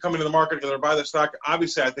people are going to be coming to the market to buy the stock,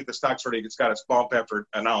 obviously I think the stock's already got its bump after it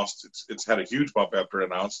announced. It's had a huge bump after it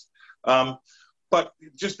announced. But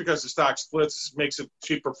just because the stock splits makes it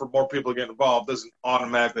cheaper for more people to get involved doesn't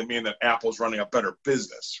automatically mean that Apple's running a better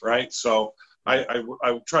business, right? So I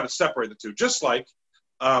try to separate the two. Just like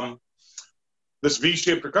this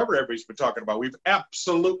V-shaped recovery everybody's been talking about. We've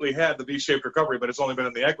absolutely had the V-shaped recovery, but it's only been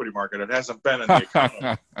in the equity market. It hasn't been in the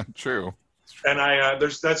economy. True. And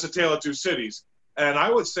that's a tale of two cities. And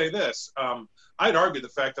I would say this, I'd argue the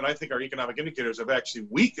fact that I think our economic indicators have actually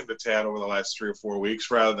weakened a tad over the last 3 or 4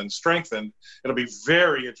 weeks rather than strengthened. It'll be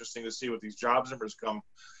very interesting to see what these jobs numbers come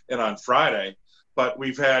in on Friday. But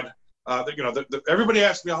we've had, everybody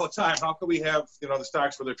asks me all the time, how can we have, the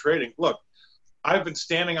stocks where they're trading? Look, I've been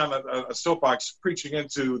standing on a soapbox preaching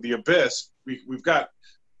into the abyss. We've got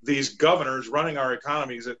these governors running our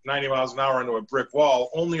economies at 90 miles an hour into a brick wall,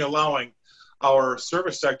 only allowing our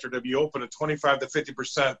service sector to be open at 25 to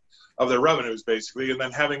 50% of their revenues, basically, and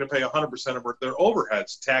then having to pay 100% of their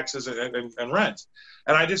overheads, taxes, and rent.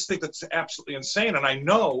 And I just think that's absolutely insane. And I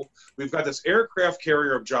know we've got this aircraft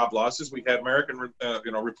carrier of job losses. We had American,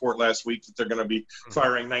 report last week that they're going to be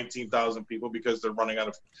firing 19,000 people because they're running out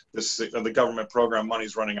of this. The government program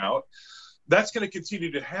money's running out. That's going to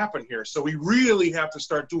continue to happen here. So we really have to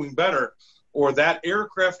start doing better, or that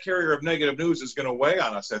aircraft carrier of negative news is going to weigh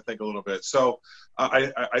on us, I think, a little bit. So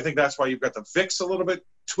I think that's why you've got the VIX a little bit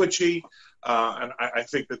twitchy. And I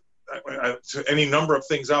think that to any number of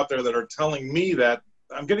things out there that are telling me that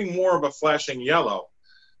I'm getting more of a flashing yellow,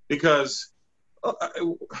 because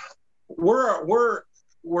we're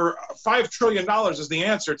 $5 trillion is the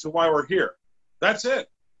answer to why we're here. That's it.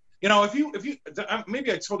 If you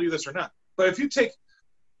maybe I told you this or not, but if you take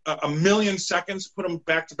a million seconds, put them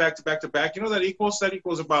back to back to back to back, that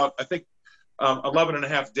equals about, I think, 11 and a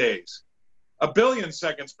half days. A billion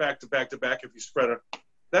seconds back to back to back, if you spread it,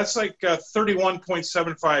 that's like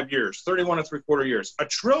 31.75 years, 31 and 3/4 years. A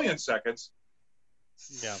trillion seconds,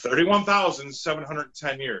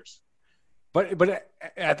 31,710 years. But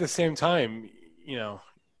at the same time,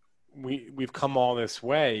 we've come all this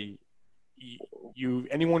way.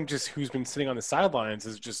 Anyone just who's been sitting on the sidelines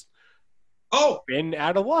is just been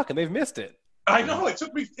out of luck, and they've missed it. I know. It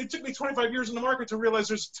took me 25 years in the market to realize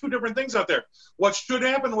there's two different things out there: what should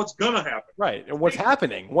happen, what's going to happen. Right, and what's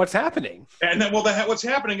happening. And then, what's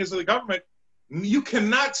happening is that the government. You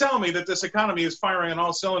cannot tell me that this economy is firing on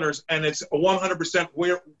all cylinders and it's 100%.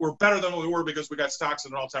 We're better than we were because we got stocks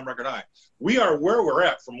at an all-time record high. We are where we're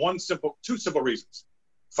at from two simple reasons: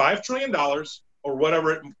 $5 trillion, or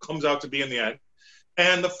whatever it comes out to be in the end,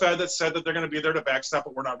 and the Fed that said that they're going to be there to backstop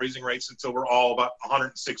it. We're not raising rates until we're all about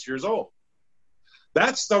 106 years old.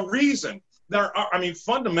 That's the reason.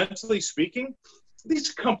 Fundamentally speaking,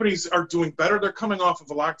 these companies are doing better. They're coming off of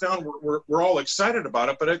a lockdown. We're all excited about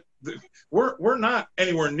it, but we're not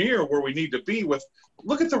anywhere near where we need to be.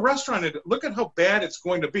 Look at the restaurant. Look at how bad it's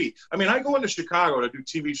going to be. I go into Chicago to do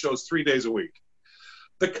TV shows 3 days a week.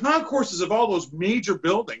 The concourses of all those major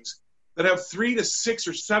buildings that have 3 to 6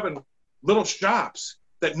 or 7 little shops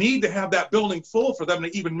that need to have that building full for them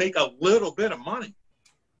to even make a little bit of money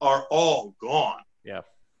are all gone. Yeah.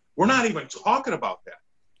 We're not even talking about that.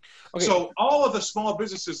 Okay. So all of the small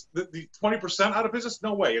businesses, the 20% out of business,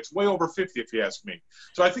 no way. It's way over 50 if you ask me.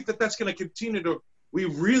 So I think that's going to continue to – we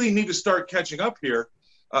really need to start catching up here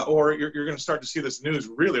or you're going to start to see this news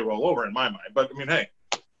really roll over in my mind. But, I mean, hey,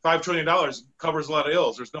 $5 trillion covers a lot of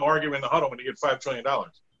ills. There's no argument in the huddle when you get $5 trillion.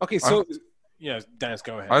 Okay, so yeah, Dennis,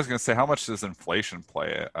 go ahead. I was going to say, how much does inflation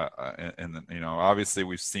play? Obviously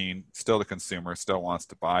we've seen still the consumer still wants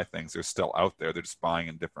to buy things. They're still out there. They're just buying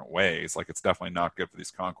in different ways. Like, it's definitely not good for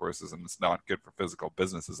these concourses, and it's not good for physical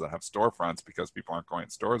businesses that have storefronts because people aren't going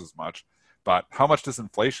to stores as much. But how much does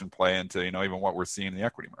inflation play into, even what we're seeing in the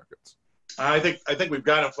equity markets? I think we've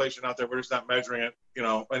got inflation out there. We're just not measuring it,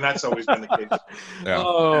 and that's always been the case. Yeah.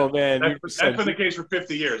 Oh, man. That's been the case for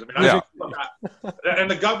 50 years. I mean, and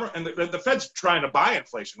the government and the Fed's trying to buy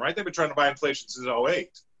inflation, right? They've been trying to buy inflation since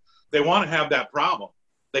 2008. They want to have that problem.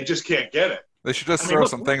 They just can't get it. They should just throw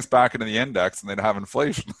some things back into the index and they'd have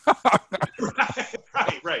inflation.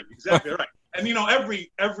 Right. Exactly right. And,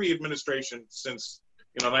 every administration since,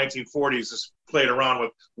 1940s has played around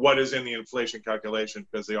with what is in the inflation calculation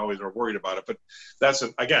because they always are worried about it. But that's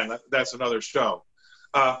another show.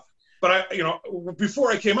 But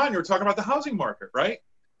before I came on, you were talking about the housing market, right?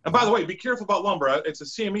 And by the way, be careful about lumber. It's a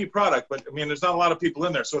CME product, but I mean, there's not a lot of people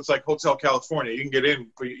in there. So it's like Hotel California. You can get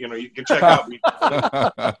in, you can check out.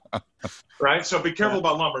 Right. So be careful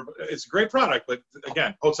about lumber. It's a great product, but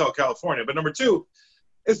again, Hotel California. But number two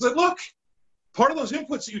is that, look, part of those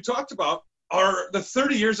inputs that you talked about are the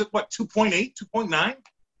 30 years at what, 2.8, 2.9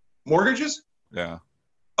 mortgages? Yeah.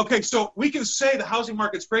 Okay, so we can say the housing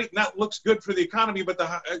market's great and that looks good for the economy, but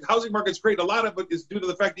the housing market's great. A lot of it is due to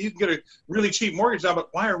the fact that you can get a really cheap mortgage now, but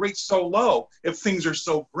why are rates so low if things are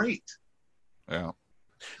so great? Yeah.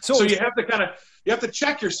 So you have to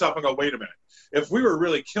check yourself and go, wait a minute. If we were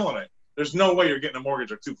really killing it, there's no way you're getting a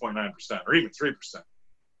mortgage of 2.9% or even 3%.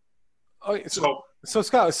 Okay, so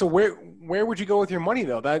Scott, so where would you go with your money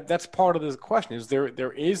though? That's part of the question. Is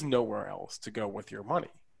there is nowhere else to go with your money?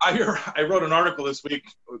 I wrote an article this week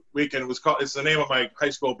and it's the name of my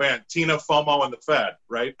high school band, Tina, FOMO, and the Fed,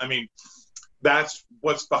 right? I mean, that's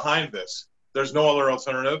what's behind this. There's no other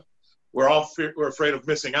alternative. We're afraid of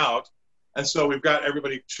missing out. And so we've got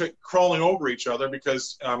everybody crawling over each other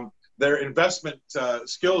because their investment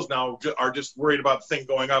skills now are just worried about the thing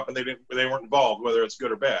going up and they weren't involved, whether it's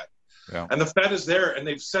good or bad. Yeah. And the Fed is there, and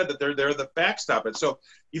they've said that they're the backstop it. So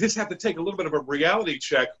you just have to take a little bit of a reality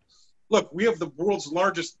check. Look, we have the world's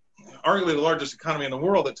largest, arguably the largest economy in the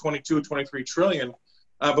world at 22, 23 trillion,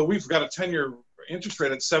 but we've got a 10-year interest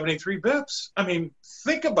rate at 73 bips. I mean,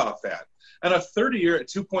 think about that. And a 30-year at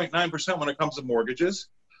 2.9% when it comes to mortgages.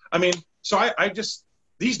 I mean, so I just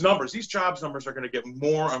these jobs numbers are going to get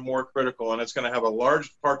more and more critical, and it's going to have a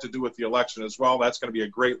large part to do with the election as well. That's going to be a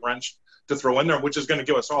great wrench to throw in there, which is going to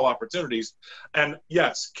give us all opportunities. And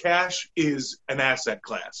yes, cash is an asset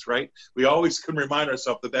class, right? We always can remind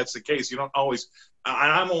ourselves that that's the case. You don't always, and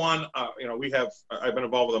I'm the one, I've been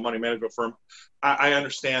involved with a money management firm. I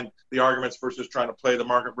understand the arguments versus trying to play the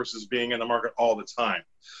market versus being in the market all the time.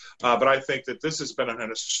 But I think that this has been an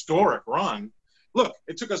historic run. Look,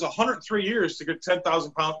 it took us 103 years to get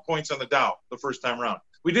 10,000 points on the Dow the first time around.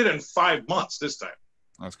 We did it in 5 months this time.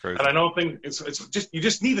 That's crazy. And I don't think it's just, you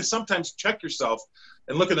just need to sometimes check yourself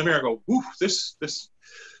and look in the mirror and go, ooh, this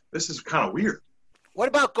is kind of weird. What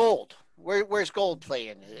about gold? Where's gold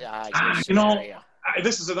playing?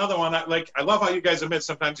 This is another one. I love how you guys admit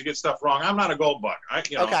sometimes you get stuff wrong. I'm not a gold bug.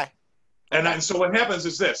 Okay. And so what happens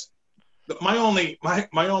is this. My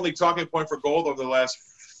only talking point for gold over the last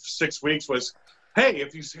 6 weeks was, hey,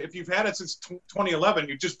 if you've had it since 2011,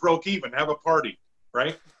 you just broke even. Have a party,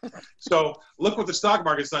 right? So look what the stock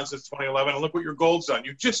market's done since 2011, and look what your gold's done.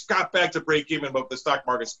 You just got back to break even, but the stock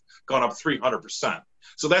market's gone up 300%.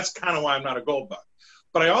 So that's kind of why I'm not a gold bug.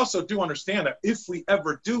 But I also do understand that if we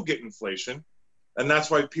ever do get inflation, and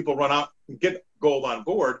that's why people run out and get gold on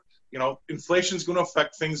board, inflation's going to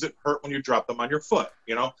affect things that hurt when you drop them on your foot,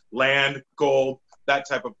 land, gold, that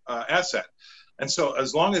type of asset. And so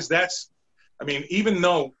as long as even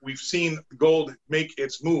though we've seen gold make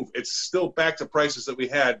its move, it's still back to prices that we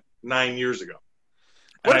had 9 years ago.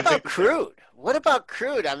 What about crude?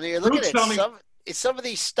 I mean, you're looking at some of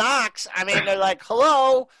these stocks, I mean, they're like,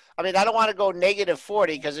 hello. I mean, I don't want to go negative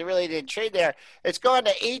 40 because it really didn't trade there. It's gone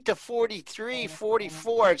to 8 to 43,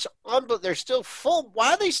 44. They're still full.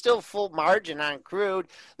 Why are they still full margin on crude?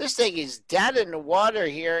 This thing is dead in the water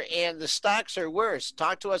here, and the stocks are worse.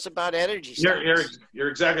 Talk to us about energy stocks. You're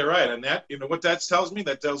exactly right. And that, what that tells me?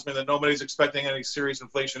 That tells me that nobody's expecting any serious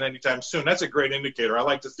inflation anytime soon. That's a great indicator. I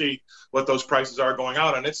like to see what those prices are going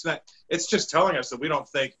out. And it's just telling us that we don't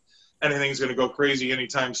think anything's going to go crazy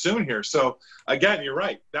anytime soon here. So again, you're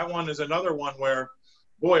right. That one is another one where,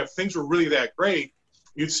 boy, if things were really that great,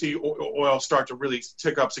 you'd see oil start to really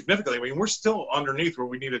tick up significantly. I mean, we're still underneath where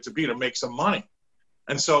we need it to be to make some money.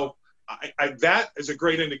 And so that is a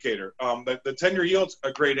great indicator. The 10-year yield's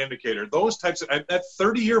a great indicator. Those types of, that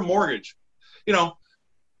 30-year mortgage,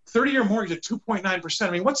 30-year mortgage at 2.9%. I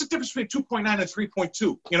mean, what's the difference between 2.9 and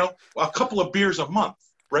 3.2? A couple of beers a month,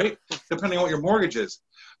 right? Depending on what your mortgage is.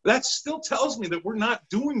 That still tells me that we're not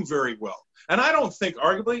doing very well. And I don't think,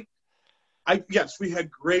 arguably, yes, we had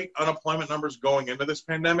great unemployment numbers going into this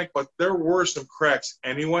pandemic, but there were some cracks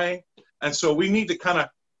anyway. And so we need to kind of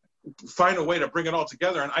find a way to bring it all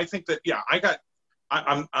together. And I think that,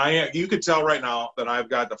 you could tell right now that I've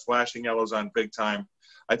got the flashing yellows on big time.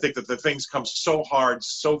 I think that the things come so hard,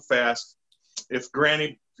 so fast. If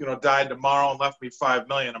Granny died tomorrow and left me $5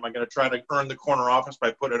 million, am I going to try to earn the corner office by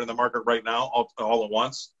putting it in the market right now all at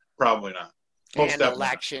once? Probably not. Most and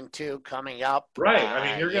election too coming up. Right. I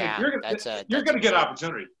mean, you're going to get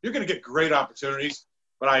opportunity. You're going to get great opportunities,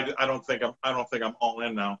 but I don't think I'm all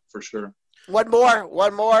in now for sure. One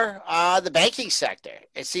more. The banking sector.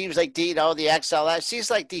 It seems like the XLS. It seems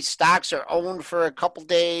like these stocks are owned for a couple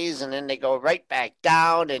days and then they go right back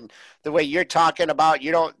down. And the way you're talking about,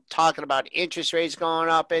 talking about interest rates going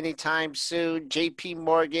up anytime soon. J.P.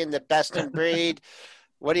 Morgan, the best in breed.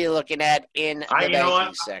 What are you looking at in the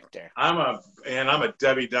banking sector? I'm a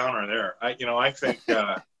Debbie Downer there. I think.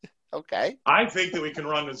 Okay. I think that we can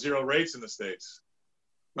run to zero rates in the States.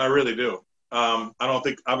 I really do. I don't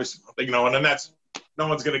think, obviously, and then that's, no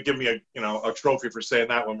one's going to give me a trophy for saying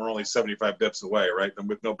that when we're only 75 bips away, right? And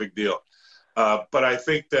with no big deal. But I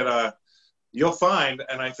think that you'll find,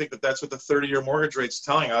 and I think that that's what the 30-year mortgage rate's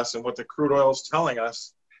telling us and what the crude oil is telling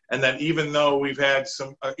us. And that even though we've had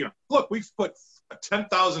some, look, we've put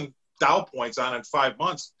 10,000 Dow points on in 5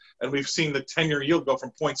 months, and we've seen the 10-year yield go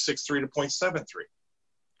from 0.63 to 0.73.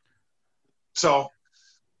 So,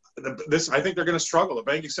 I think they're going to struggle. The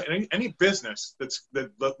banking, any business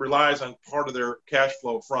that relies on part of their cash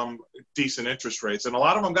flow from decent interest rates, and a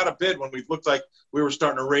lot of them got a bid when we looked like we were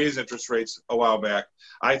starting to raise interest rates a while back.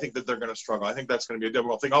 I think that they're going to struggle. I think that's going to be a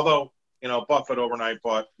difficult thing. Although, Buffett overnight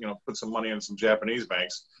put some money in some Japanese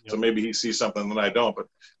banks, so maybe he sees something that I don't. But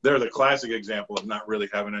they're the classic example of not really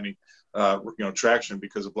having any, traction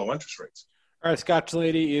because of low interest rates. All right, Scott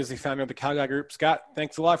Gelady is the founder of the Cal Guy Group. Scott,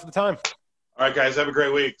 thanks a lot for the time. All right, guys. Have a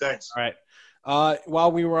great week. Thanks. All right.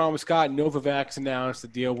 While we were on with Scott, Novavax announced a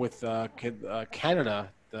deal with Canada.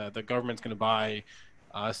 The government's going to buy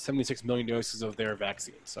 76 million doses of their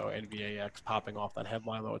vaccine. So NVAX popping off that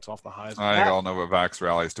headline, though it's off the highs. I think all Novavax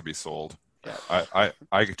rallies to be sold. Yeah.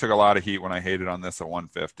 I took a lot of heat when I hated on this at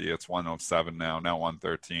 150. It's 107 now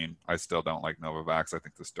 113. I still don't like Novavax. I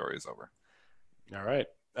think the story is over. All right.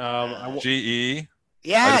 GE.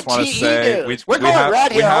 Yeah, I just want to say we're going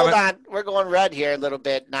red here. Hold on. We're going red here a little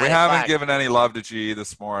bit. We haven't given any love to GE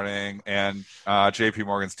this morning, and JP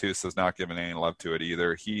Morgan's TUSA has not given any love to it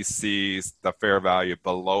either. He sees the fair value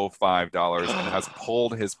below $5 and has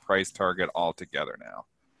pulled his price target altogether now.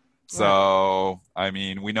 So, I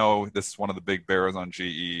mean, we know this is one of the big bears on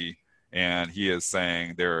GE, and he is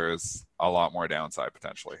saying there is a lot more downside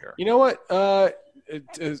potentially here. You know what?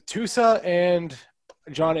 TUSA and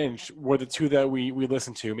John Inch were the two that we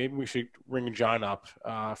listened to. Maybe we should ring John up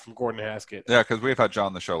from Gordon Haskett. Yeah, because we've had John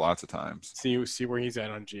on the show lots of times. See where he's at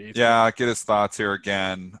on GE. Yeah, get his thoughts here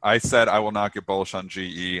again. I said I will not get bullish on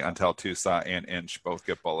GE until TUSA and Inch both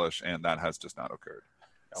get bullish, and that has just not occurred.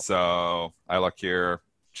 Okay. So I look here.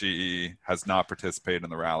 GE has not participated in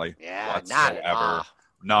the rally whatsoever.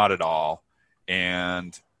 Not at all.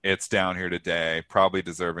 And it's down here today, probably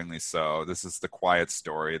deservingly so. This is the quiet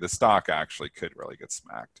story. The stock actually could really get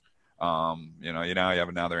smacked. You have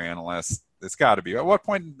another analyst. It's got to be. At what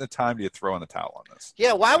point in the time do you throw in the towel on this?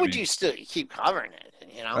 Yeah, why would you still keep covering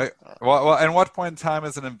it? Well, and what point in time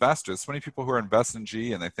as an investor? So many people who are investing in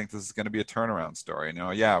GE and they think this is going to be a turnaround story.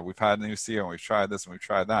 We've had a new CEO and we've tried this and we've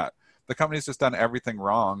tried that. The company's just done everything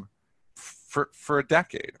wrong for a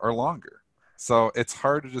decade or longer. So it's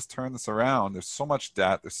hard to just turn this around. There's so much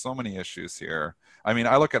debt. There's so many issues here. I mean,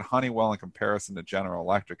 I look at Honeywell in comparison to General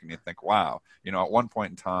Electric and you think, wow, at one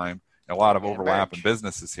point in time, a lot of overlap in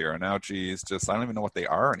businesses here. And now, geez, I don't even know what they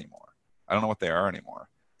are anymore.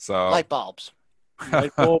 So light bulbs.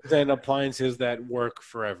 Light bulbs and appliances that work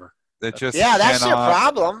forever. It just that's your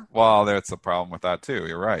problem. Well, there's a problem with that too.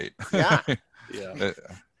 You're right. Yeah.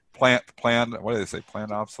 Planned. What do they say?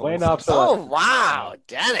 Planned obsolescence. Oh wow,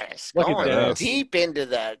 Dennis, going deep into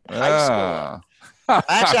the high school.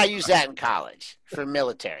 Actually, I use that in college for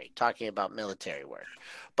military, talking about military work.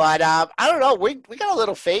 But I don't know. We got a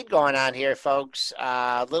little fade going on here, folks.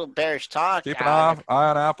 A little bearish talk. Keep an eye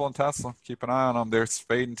on Apple and Tesla. Keep an eye on them. They're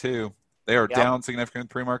fading too. They are down significant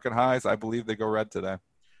pre-market highs. I believe they go red today.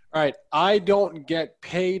 All right. I don't get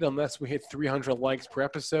paid unless we hit 300 likes per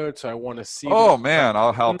episode, so I want to see. Oh, man.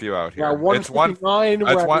 I'll help you out here. It's 159.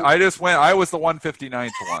 I was the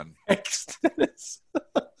 159th one.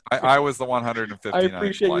 I was the 159th. I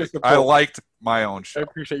appreciate your support. I liked my own show. I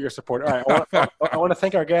appreciate your support. All right. I want to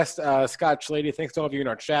thank our guest, Scott Schlady. Thanks to all of you in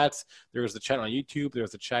our chats. There's the chat on YouTube.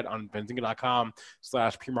 There's the chat on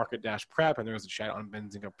benzinga.com/premarket-prep. And there's the chat on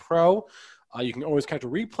Benzinga Pro. You can always catch a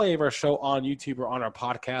replay of our show on YouTube or on our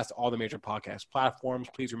podcast, all the major podcast platforms.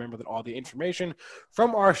 Please remember that all the information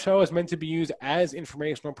from our show is meant to be used as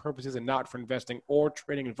informational purposes and not for investing or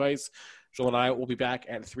trading advice. Joel and I will be back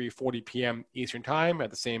at 3:40 p.m. Eastern Time at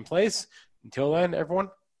the same place. Until then, everyone,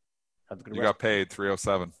 have a good rest. You got paid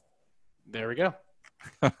 307. There we go.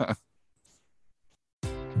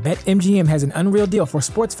 BetMGM has an unreal deal for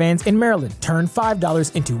sports fans in Maryland. Turn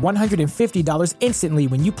 $5 into $150 instantly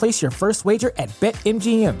when you place your first wager at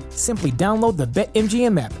BetMGM. Simply download the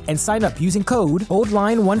BetMGM app and sign up using code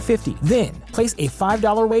OldLine150. Then, place a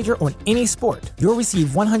 $5 wager on any sport. You'll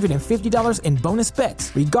receive $150 in bonus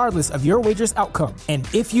bets, regardless of your wager's outcome. And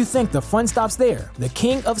if you think the fun stops there, the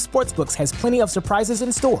king of sportsbooks has plenty of surprises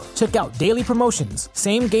in store. Check out daily promotions,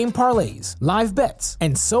 same-game parlays, live bets,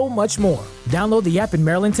 and so much more. Download the app in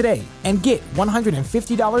Maryland today and get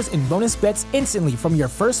 $150 in bonus bets instantly from your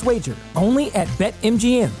first wager. Only at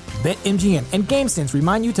BetMGM. BetMGM and GameSense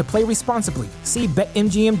remind you to play responsibly. See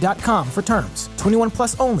BetMGM.com for terms. 21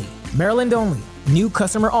 plus only. Maryland only. New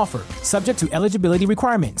customer offer. Subject to eligibility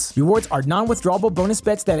requirements. Rewards are non-withdrawable bonus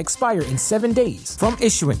bets that expire in 7 days. From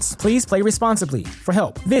issuance, please play responsibly. For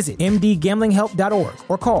help, visit mdgamblinghelp.org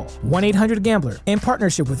or call 1-800-GAMBLER in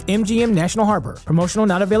partnership with MGM National Harbor. Promotional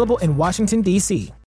not available in Washington, D.C.